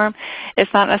platform, they're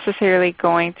not necessarily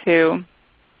going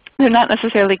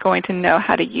to know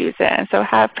how to use it. And so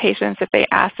have patience if they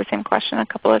ask the same question a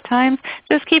couple of times.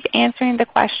 Just keep answering the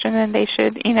question, and they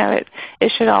should,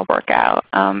 it should all work out.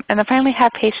 And then finally,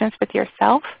 have patience with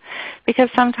yourself, because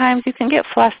sometimes you can get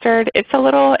flustered. It's a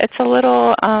little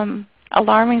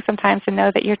alarming sometimes to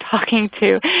know that you're talking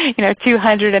to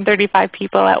 235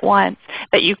 people at once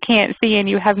that you can't see, and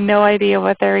you have no idea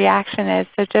what their reaction is.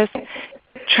 So just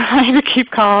try to keep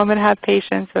calm and have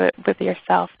patience with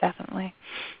yourself, definitely.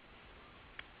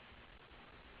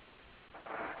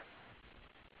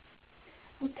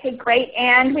 Okay, great.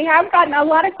 And we have gotten a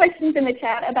lot of questions in the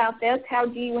chat about this. How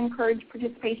do you encourage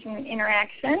participation and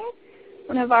interaction?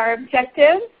 One of our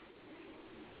objectives.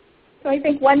 So I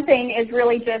think one thing is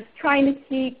really just trying to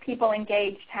keep people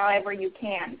engaged however you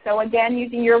can. So again,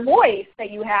 using your voice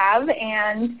that you have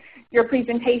and your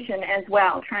presentation as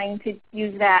well, trying to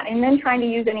use that. And then trying to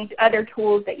use any other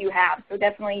tools that you have. So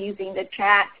definitely using the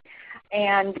chat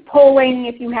and polling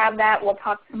if you have that. We'll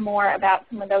talk some more about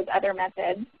some of those other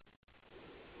methods.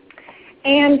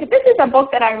 And this is a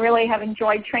book that I really have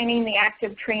enjoyed, Training the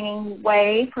Active Training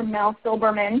Way, from Mel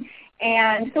Silberman.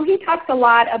 And so he talks a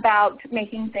lot about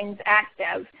making things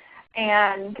active.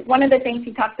 And one of the things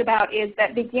he talks about is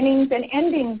that beginnings and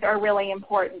endings are really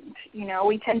important.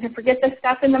 We tend to forget the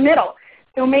stuff in the middle.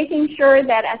 So making sure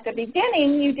that at the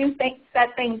beginning you do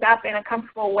set things up in a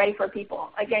comfortable way for people.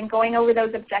 Again, going over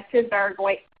those objectives are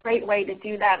a great way to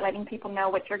do that, letting people know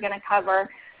what you're going to cover.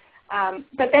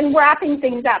 But then wrapping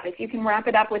things up, if you can wrap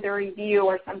it up with a review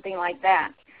or something like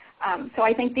that. So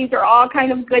I think these are all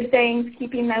kind of good things,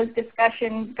 keeping those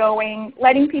discussions going,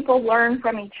 letting people learn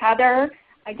from each other.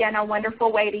 Again, a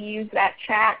wonderful way to use that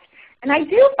chat. And I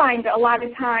do find a lot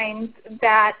of times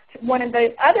that one of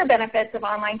the other benefits of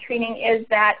online training is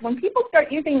that when people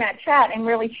start using that chat and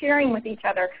really sharing with each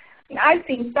other, I've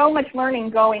seen so much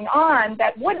learning going on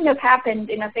that wouldn't have happened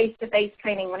in a face-to-face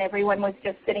training when everyone was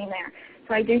just sitting there.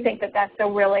 So I do think that that's a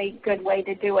really good way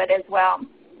to do it as well.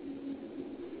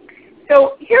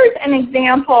 So here's an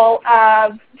example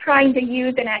of trying to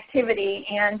use an activity,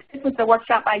 and this was the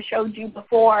workshop I showed you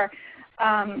before.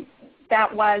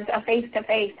 That was a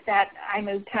face-to-face that I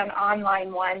moved to an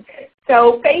online one.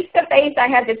 So face-to-face, I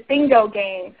had this bingo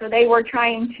game. So they were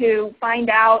trying to find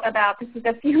out about, this was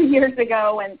a few years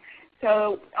ago, and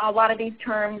so a lot of these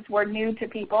terms were new to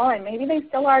people, and maybe they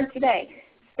still are today.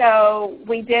 So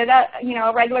we did a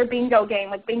regular bingo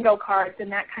game with bingo cards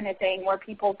and that kind of thing, where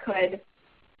people could,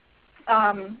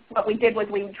 what we did was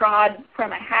we drawed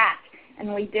from a hat,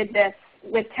 and we did this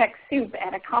with TechSoup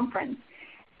at a conference.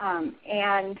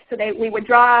 And so we would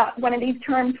draw one of these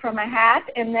terms from a hat,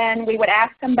 and then we would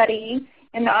ask somebody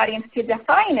in the audience to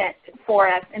define it for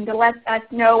us and to let us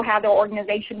know how the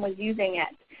organization was using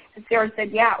it. And Sarah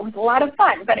said, yeah, it was a lot of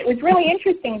fun, but it was really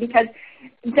interesting because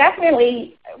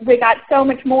definitely we got so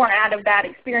much more out of that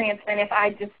experience than if I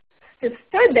just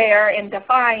stood there and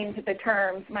defined the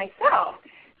terms myself.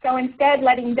 So instead,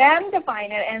 letting them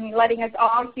define it and letting us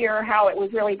all hear how it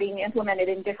was really being implemented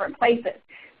in different places.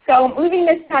 So moving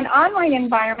this to an online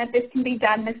environment, this can be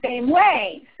done the same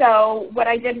way. So what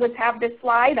I did was have this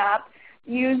slide up,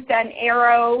 used an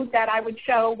arrow that I would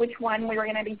show which one we were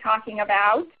going to be talking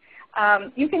about.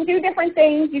 You can do different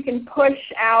things. You can push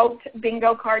out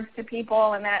bingo cards to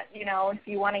people, and that, if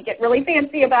you want to get really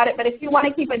fancy about it. But if you want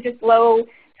to keep it just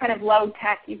kind of low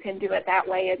tech, you can do it that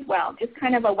way as well. Just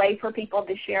kind of a way for people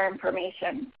to share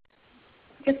information.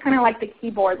 Just kind of like the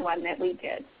keyboard one that we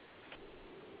did.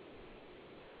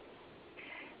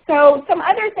 So some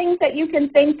other things that you can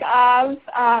think of,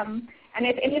 and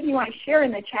if any of you want to share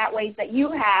in the chat ways that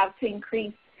you have to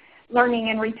increase learning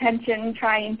and retention,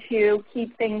 trying to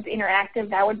keep things interactive,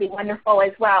 that would be wonderful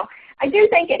as well. I do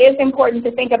think it is important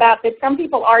to think about that some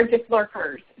people are just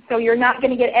lurkers. So you're not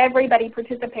going to get everybody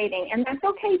participating, and that's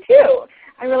okay too.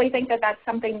 I really think that that's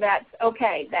something that's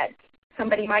okay, that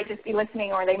somebody might just be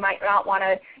listening, or they might not want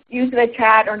to use the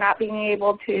chat, or not being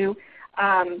able to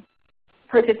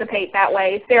participate that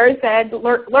way. Sarah said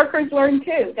lurkers learn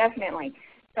too, definitely.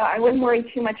 So I wouldn't worry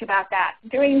too much about that.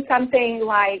 Doing something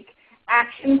like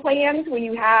action plans where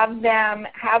you have them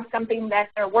have something that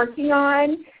they're working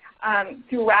on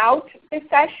throughout the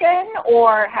session,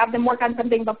 or have them work on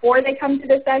something before they come to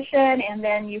the session, and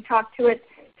then you talk to it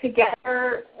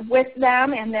together with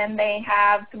them, and then they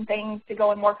have some things to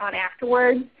go and work on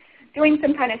afterwards. Doing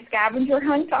some kind of scavenger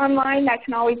hunt online, that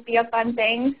can always be a fun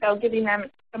thing, so giving them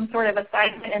some sort of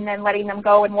assignment and then letting them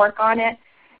go and work on it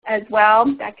as well.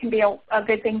 That can be a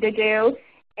good thing to do.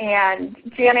 And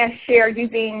Janice shared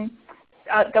using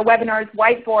the webinar's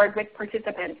whiteboard with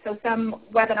participants. So some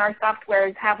webinar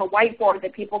softwares have a whiteboard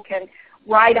that people can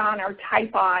write on or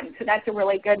type on. So that's a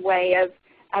really good way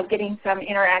of getting some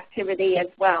interactivity as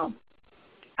well.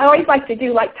 I always like to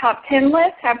do like top 10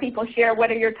 lists, have people share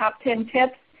what are your top 10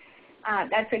 tips.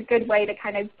 That's a good way to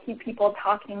kind of keep people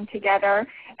talking together.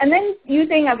 And then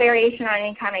using a variation on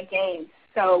any kind of games,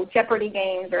 so Jeopardy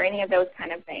games or any of those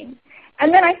kind of things.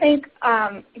 And then I think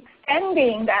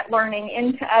extending that learning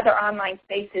into other online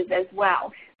spaces as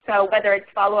well. So whether it's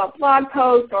follow-up blog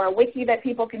posts or a wiki that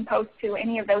people can post to,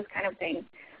 any of those kind of things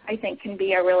I think can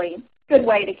be a really good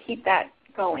way to keep that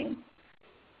going.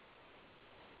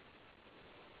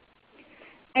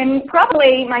 And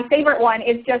probably my favorite one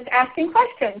is just asking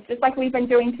questions, just like we've been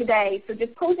doing today. So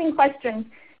just posing questions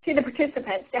to the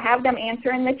participants to have them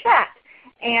answer in the chat.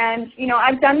 And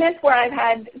I've done this where I've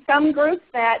had some groups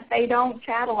that they don't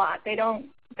chat a lot. They'll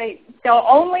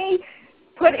only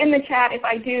put in the chat if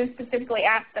I do specifically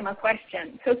ask them a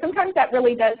question. So sometimes that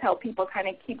really does help people kind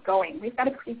of keep going. We've got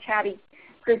a pretty chatty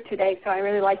group today, so I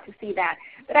really like to see that.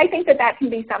 But I think that that can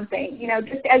be something,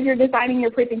 just as you're designing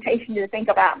your presentation, to think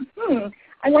about,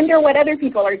 I wonder what other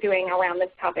people are doing around this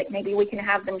topic. Maybe we can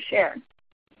have them share.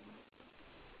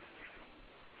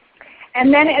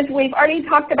 And then, as we've already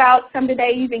talked about some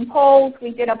today, using polls.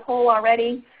 We did a poll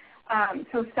already.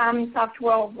 So some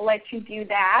software will let you do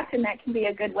that, and that can be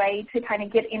a good way to kind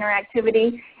of get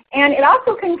interactivity. And it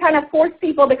also can kind of force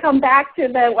people to come back to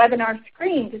the webinar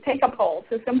screen to take a poll.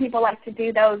 So some people like to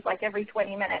do those like every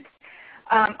 20 minutes.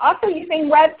 Also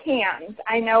using webcams.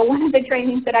 I know one of the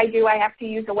trainings that I do, I have to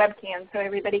use a webcam so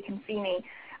everybody can see me.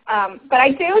 But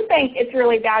I do think it's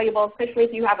really valuable, especially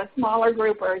if you have a smaller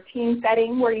group or a team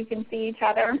setting where you can see each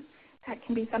other. That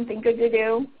can be something good to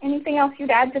do. Anything else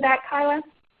you'd add to that, Kyla?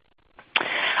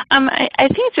 I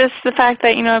think just the fact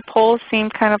that polls seem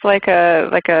kind of like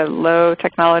a low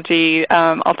technology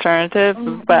alternative,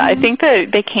 but I think that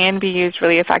they can be used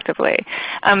really effectively.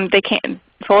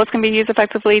 Polls can be used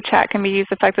effectively, chat can be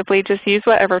used effectively. Just use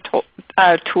whatever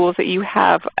tools that you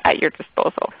have at your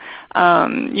disposal.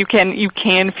 You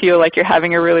can feel like you're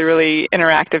having a really, really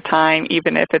interactive time,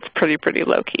 even if it's pretty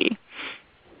low key.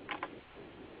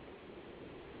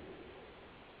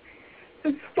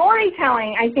 So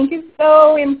storytelling, I think, is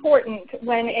so important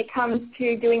when it comes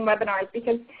to doing webinars,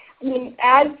 because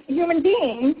as human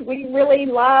beings, we really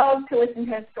love to listen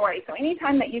to a story. So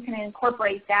anytime that you can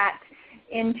incorporate that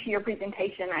into your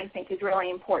presentation, I think is really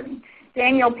important.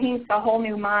 Daniel Pink's A Whole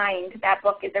New Mind, that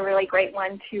book is a really great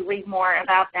one to read more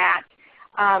about that.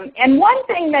 And one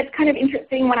thing that's kind of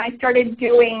interesting when I started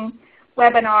doing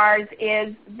webinars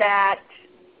is that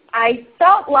I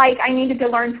felt like I needed to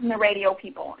learn from the radio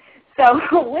people. So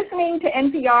listening to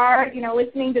NPR,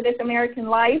 listening to This American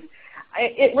Life,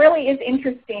 it really is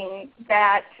interesting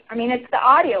that, it's the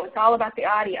audio. It's all about the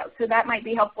audio. So that might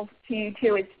be helpful to you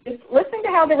too. It's just listen to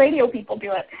how the radio people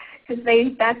do it, because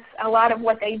that's a lot of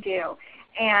what they do.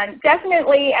 And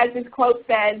definitely, as this quote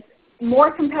says,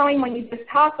 more compelling when you just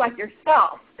talk like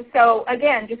yourself. So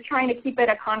again, just trying to keep it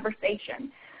a conversation.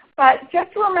 But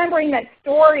just remembering that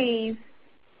stories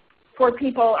for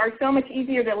people are so much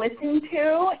easier to listen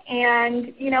to,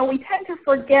 and we tend to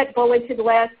forget bulleted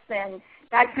lists and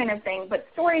that kind of thing, but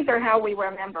stories are how we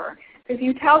remember. If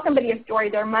you tell somebody a story,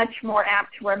 they're much more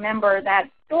apt to remember that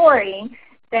story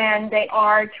than they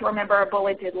are to remember a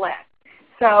bulleted list.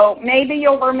 So maybe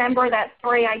you'll remember that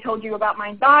story I told you about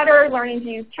my daughter learning to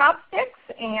use chopsticks,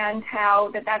 and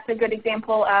how that's a good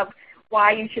example of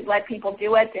why you should let people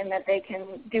do it, and that they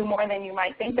can do more than you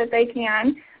might think that they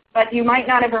can. But you might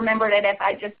not have remembered it if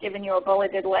I'd just given you a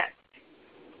bulleted list.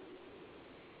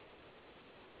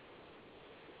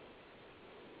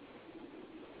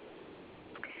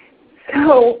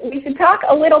 So we should talk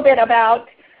a little bit about,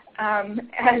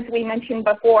 as we mentioned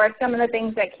before, some of the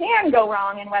things that can go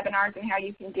wrong in webinars and how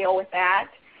you can deal with that.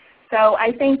 So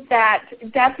I think that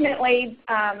definitely,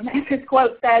 as this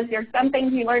quote says, there's some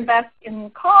things you learn best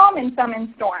in calm and some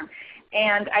in storm.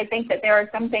 And I think that there are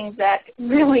some things that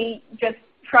really just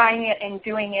trying it and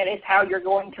doing it is how you're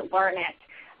going to learn it.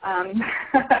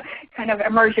 Kind of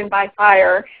immersion by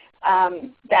fire.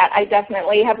 That I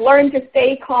definitely have learned to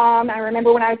stay calm. I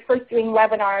remember when I was first doing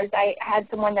webinars, I had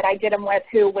someone that I did them with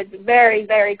who was very,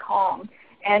 very calm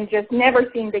and just never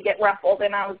seemed to get ruffled.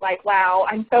 And I was like, wow,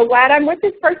 I'm so glad I'm with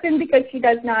this person because she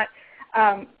does not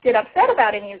get upset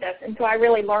about any of this. And so I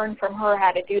really learned from her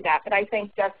how to do that. But I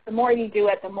think just the more you do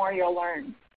it, the more you'll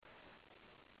learn.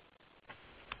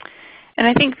 And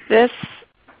I think this,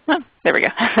 there we go.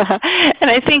 And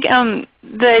I think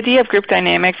the idea of group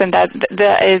dynamics, and that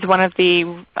is one of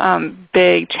the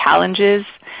big challenges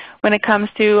when it comes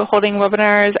to holding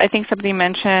webinars. I think somebody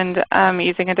mentioned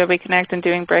using Adobe Connect and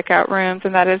doing breakout rooms,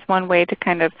 and that is one way to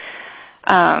kind of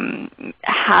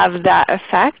have that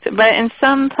effect. But in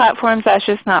some platforms that's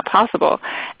just not possible.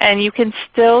 And you can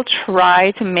still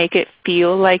try to make it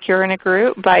feel like you're in a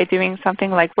group by doing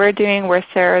something like we're doing, where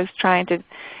Sarah's trying to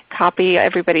copy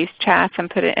everybody's chats and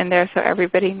put it in there so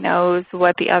everybody knows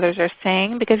what the others are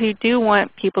saying, because you do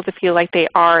want people to feel like they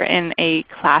are in a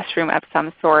classroom of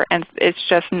some sort and it's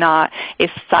just not a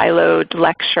siloed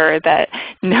lecture that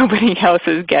nobody else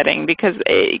is getting, because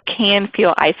it can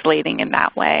feel isolating in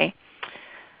that way.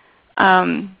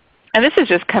 And this is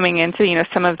just coming into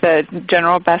some of the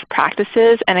general best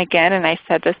practices. And again, and I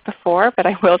said this before, but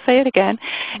I will say it again,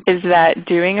 is that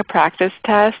doing a practice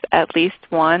test, at least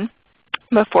one,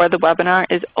 before the webinar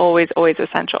is always, always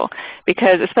essential,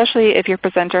 because especially if your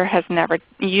presenter has never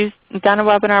done a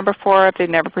webinar before, if they've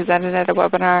never presented at a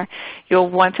webinar, you'll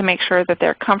want to make sure that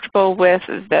they're comfortable with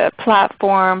the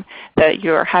platform, that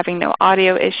you're having no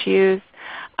audio issues.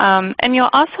 And you'll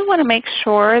also want to make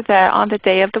sure that on the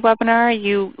day of the webinar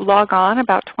you log on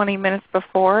about 20 minutes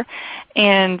before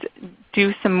and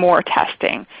do some more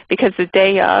testing, because the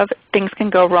day of, things can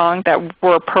go wrong that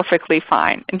were perfectly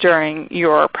fine during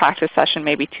your practice session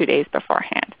maybe 2 days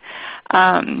beforehand.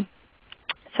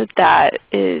 So that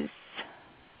is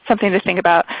something to think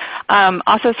about.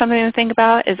 Also something to think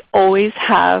about is always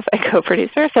have a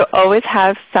co-producer. So always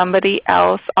have somebody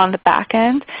else on the back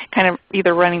end kind of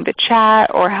either running the chat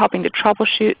or helping to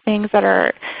troubleshoot things that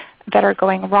are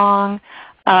going wrong.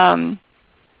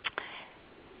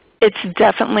 It's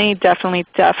definitely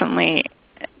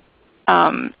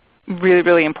really,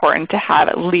 really important to have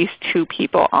at least 2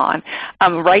 people on.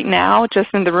 Right now, just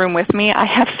in the room with me, I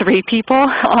have 3 people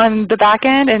on the back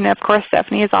end, and of course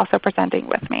Stephanie is also presenting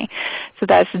with me. So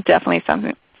that's definitely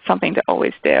something to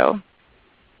always do.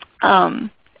 And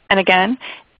again,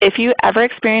 if you ever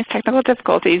experience technical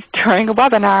difficulties during a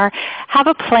webinar, have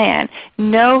a plan.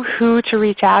 Know who to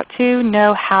reach out to.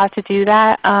 Know how to do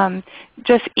that.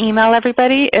 Just email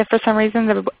everybody if for some reason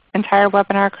the entire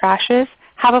webinar crashes.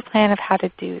 Have a plan of how to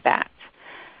do that.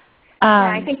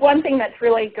 Yeah, I think one thing that's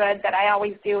really good that I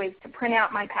always do is to print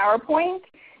out my PowerPoint,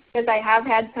 because I have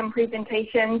had some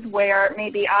presentations where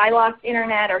maybe I lost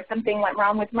internet or something went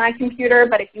wrong with my computer,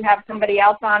 but if you have somebody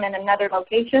else on in another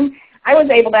location, I was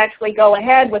able to actually go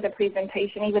ahead with a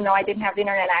presentation even though I didn't have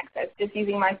internet access, just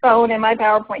using my phone and my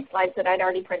PowerPoint slides that I'd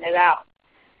already printed out.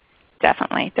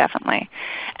 Definitely, definitely.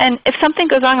 And if something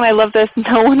goes wrong, and I love this,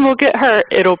 no one will get hurt.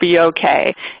 It'll be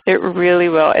okay. It really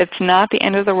will. It's not the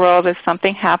end of the world if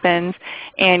something happens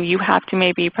and you have to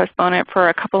maybe postpone it for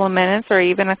a couple of minutes or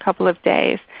even a couple of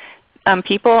days.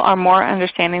 People are more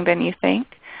understanding than you think.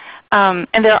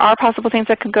 And there are possible things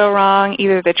that could go wrong.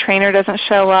 Either the trainer doesn't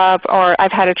show up, or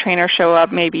I've had a trainer show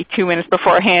up maybe 2 minutes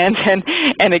beforehand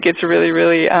and it gets really,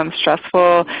 really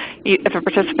stressful. If a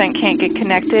participant can't get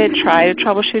connected, try to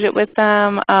troubleshoot it with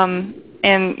them. And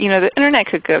the internet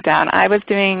could go down. I was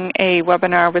doing a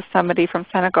webinar with somebody from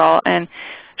Senegal, and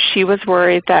she was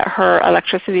worried that her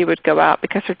electricity would go out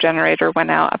because her generator went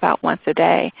out about once a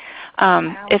day.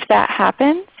 Wow. If that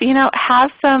happens,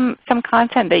 have some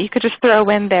content that you could just throw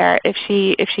in there if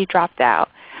she dropped out.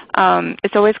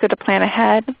 It's always good to plan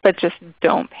ahead, but just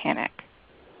don't panic.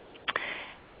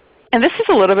 And this is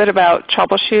a little bit about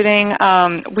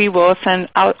troubleshooting. We will send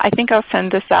out, I think I'll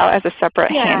send this out as a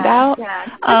separate handout. Yeah,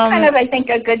 it's kind of, I think,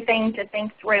 a good thing to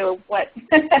think through. What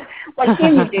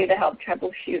can you do to help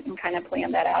troubleshoot and kind of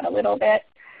plan that out a little bit?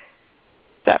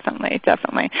 Definitely,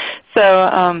 definitely.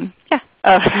 So yeah.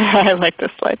 I like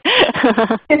this slide.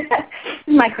 This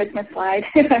is my Christmas slide.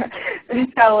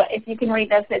 So if you can read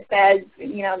this, it says,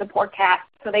 the poor cat.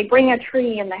 So they bring a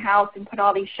tree in the house and put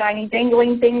all these shiny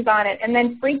dangling things on it and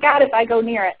then freak out if I go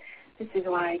near it. This is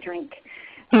why I drink.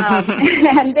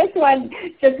 And this one,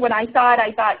 just when I saw it,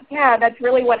 I thought, yeah, that's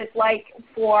really what it's like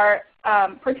for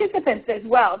participants as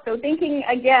well. So thinking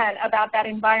again about that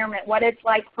environment, what it's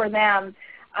like for them.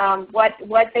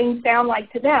 what things sound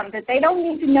like to them, that they don't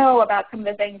need to know about some of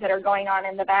the things that are going on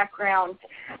in the background.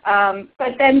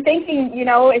 But then thinking,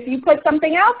 if you put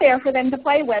something out there for them to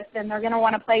play with, then they're going to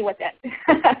want to play with it.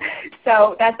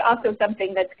 So that's also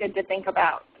something that's good to think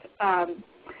about.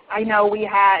 I know we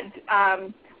had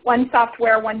one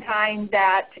software one time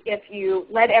that if you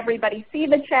let everybody see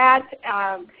the chat,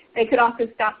 they could also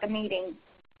stop the meeting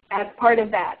as part of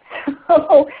that.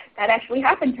 So that actually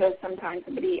happened to us sometimes.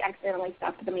 Somebody accidentally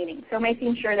stopped the meeting. So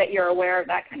making sure that you're aware of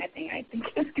that kind of thing, I think,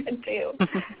 is good too.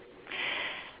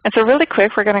 And so really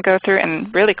quick, we're going to go through,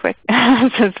 and really quick,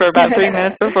 since we're about 3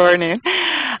 minutes before noon,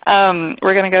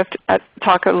 we're going to go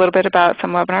talk a little bit about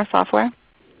some webinar software.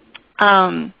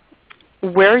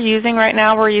 We're using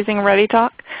ReadyTalk.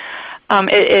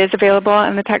 It is available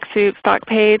on the TechSoup stock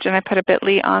page, and I put a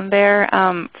bit.ly on there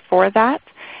for that.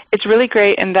 It's really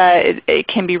great in that it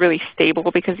can be really stable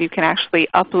because you can actually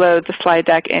upload the slide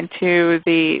deck into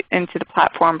the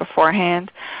platform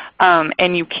beforehand,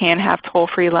 and you can have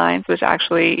toll-free lines, which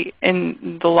actually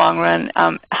in the long run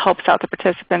helps out the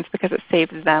participants because it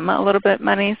saves them a little bit of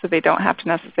money, so they don't have to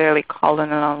necessarily call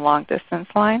in on a long-distance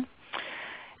line.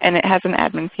 And it has an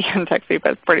admin fee on TechSoup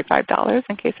of $45,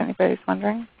 in case anybody's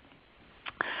wondering.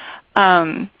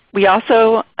 We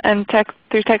also,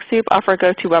 through TechSoup, offer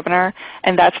GoToWebinar,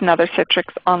 and that's another Citrix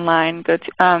online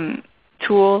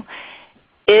tool.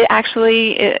 It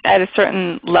actually, at a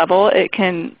certain level, it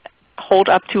can hold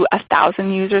up to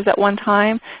 1,000 users at one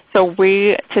time. So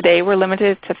today we're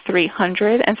limited to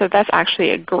 300, and so that's actually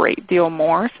a great deal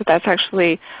more. So that's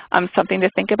actually something to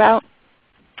think about.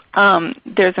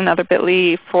 There's another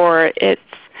bit.ly for its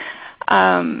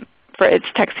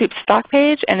TechSoup stock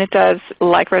page, and it does,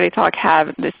 like ReadyTalk,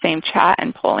 have the same chat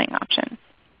and polling options.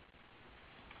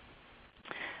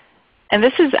 And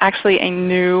this is actually a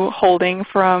new holding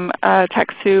from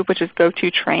TechSoup, which is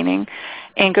GoToTraining.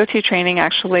 And GoToTraining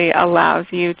actually allows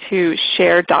you to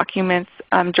share documents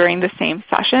during the same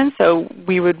session. So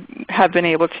we would have been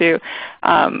able to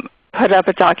put up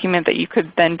a document that you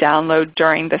could then download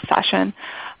during the session,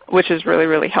 which is really,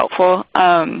 really helpful.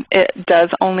 It does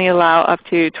only allow up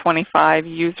to 25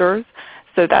 users,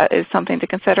 so that is something to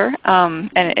consider.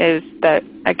 And it is that,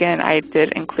 again, I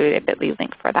did include a bit.ly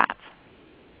link for that.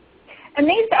 And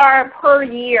these are per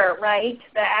year, right?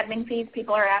 The admin fees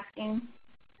people are asking?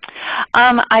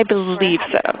 I believe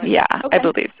so. Yeah, okay. I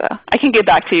believe so. I can get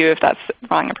back to you if that's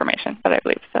wrong information, but I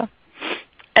believe so.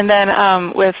 And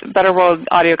then with Better World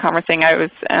Audio Conferencing,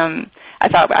 I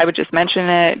thought I would just mention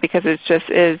it because it just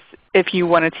is, if you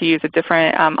wanted to use a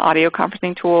different audio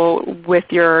conferencing tool with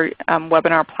your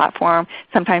webinar platform,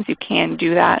 sometimes you can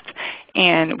do that.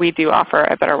 And we do offer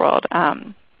a Better World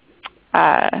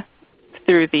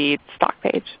through the stock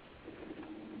page.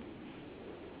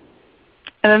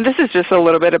 And then this is just a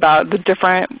little bit about the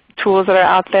different tools that are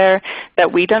out there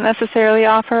that we don't necessarily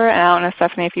offer. And I don't know,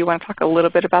 Stephanie, if you want to talk a little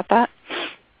bit about that.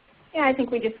 Yeah, I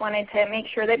think we just wanted to make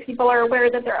sure that people are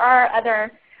aware that there are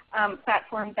other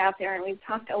platforms out there, and we've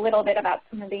talked a little bit about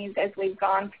some of these as we've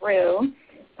gone through.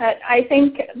 But I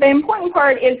think the important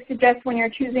part is to just, when you're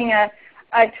choosing a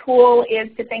tool,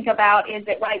 is to think about, is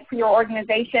it right for your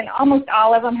organization? Almost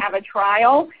all of them have a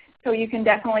trial, so you can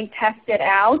definitely test it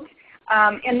out.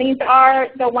 And these are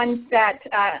the ones that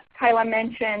Kyla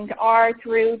mentioned are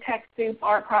through TechSoup,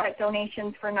 are product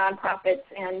donations for nonprofits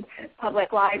and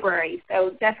public libraries.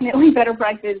 So definitely better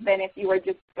prices than if you were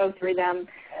just go through them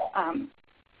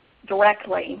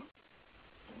directly.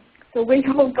 So we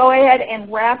will go ahead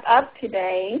and wrap up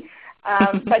today.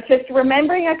 But just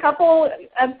remembering a couple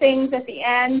of things at the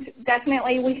end.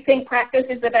 Definitely we think practice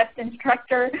is the best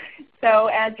instructor. So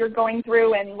as you're going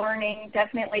through and learning,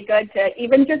 definitely good to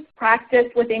even just practice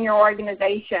within your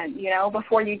organization,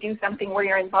 before you do something where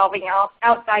you're involving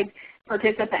outside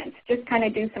participants. Just kind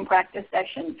of do some practice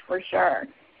sessions for sure.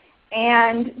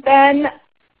 And then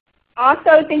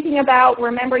also thinking about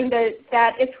remembering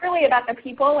that it's really about the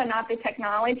people and not the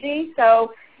technology.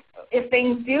 So if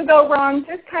things do go wrong,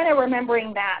 just kind of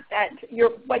remembering that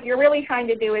what you're really trying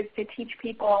to do is to teach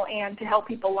people and to help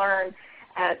people learn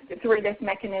through this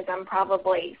mechanism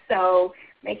probably. So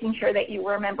making sure that you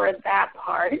remember that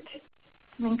part. And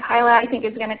then Kyla, I think,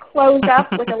 is going to close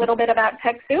up with a little bit about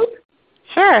TechSoup.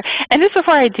 Sure. And just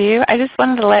before I do, I just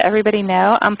wanted to let everybody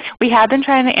know, we have been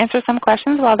trying to answer some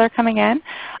questions while they're coming in.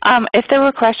 If there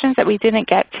were questions that we didn't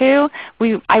get to,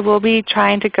 I will be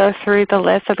trying to go through the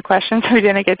list of the questions we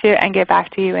didn't get to and get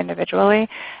back to you individually.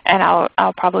 And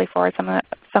I'll probably forward some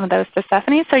of those to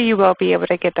Stephanie, so you will be able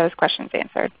to get those questions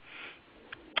answered.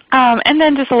 And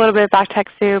then just a little bit about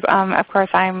TechSoup. Of course,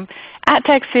 I'm at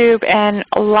TechSoup, and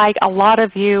like a lot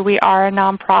of you, we are a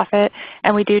nonprofit,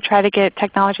 and we do try to get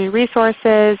technology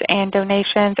resources and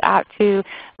donations out to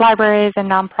libraries and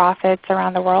nonprofits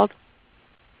around the world.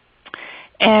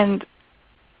 And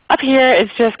up here is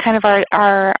just kind of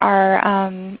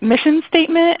our mission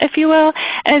statement, if you will,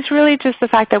 and it's really just the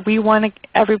fact that we want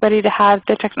everybody to have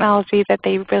the technology that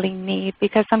they really need,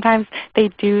 because sometimes they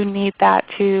do need that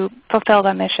to fulfill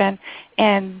the mission,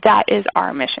 and that is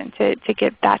our mission, to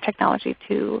get that technology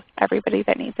to everybody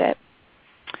that needs it.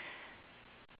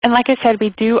 And like I said,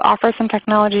 we do offer some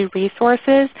technology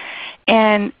resources,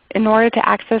 and in order to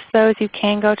access those, you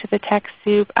can go to the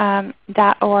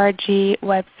TechSoup.org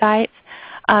website.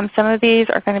 Some of these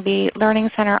are going to be Learning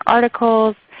Center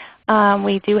articles.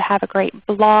 We do have a great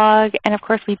blog, and of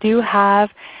course we do have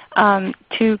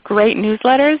 2 great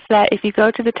newsletters that if you go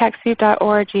to the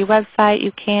TechSoup.org website,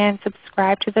 you can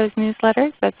subscribe to those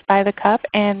newsletters. That's By the Cup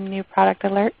and New Product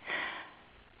Alert.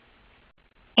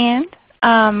 And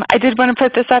I did want to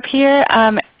put this up here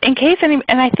in case and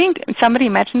I think somebody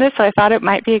mentioned this, so I thought it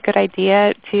might be a good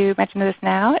idea to mention this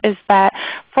now, is that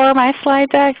for my slide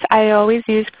decks I always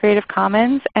use Creative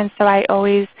Commons, and so I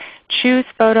always choose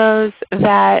photos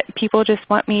that people just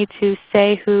want me to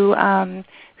say who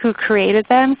created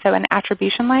them, so an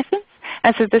attribution license.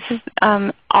 And so this is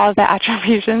all the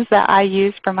attributions that I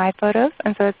use for my photos,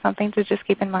 and so it's something to just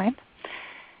keep in mind.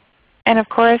 And of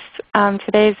course,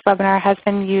 today's webinar has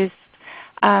been used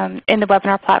in the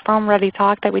webinar platform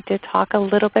ReadyTalk that we did talk a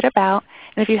little bit about.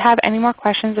 And if you have any more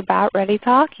questions about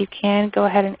ReadyTalk, you can go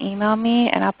ahead and email me,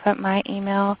 and I'll put my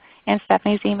email and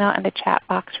Stephanie's email in the chat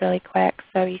box really quick,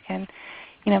 so you can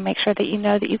make sure that you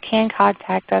know that you can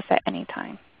contact us at any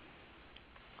time.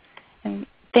 And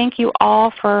thank you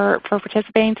all for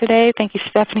participating today. Thank you,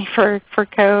 Stephanie, for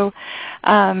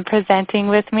co-presenting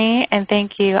with me. And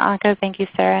thank you, Anka, thank you,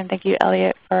 Sarah, and thank you,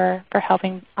 Elliot, for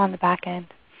helping on the back end.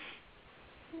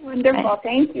 Wonderful.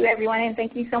 Thank you, everyone, and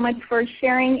thank you so much for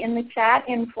sharing in the chat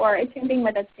and for attending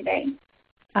with us today.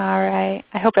 All right.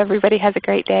 I hope everybody has a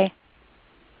great day.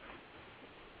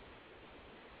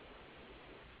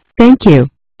 Thank you.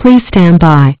 Please stand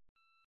by.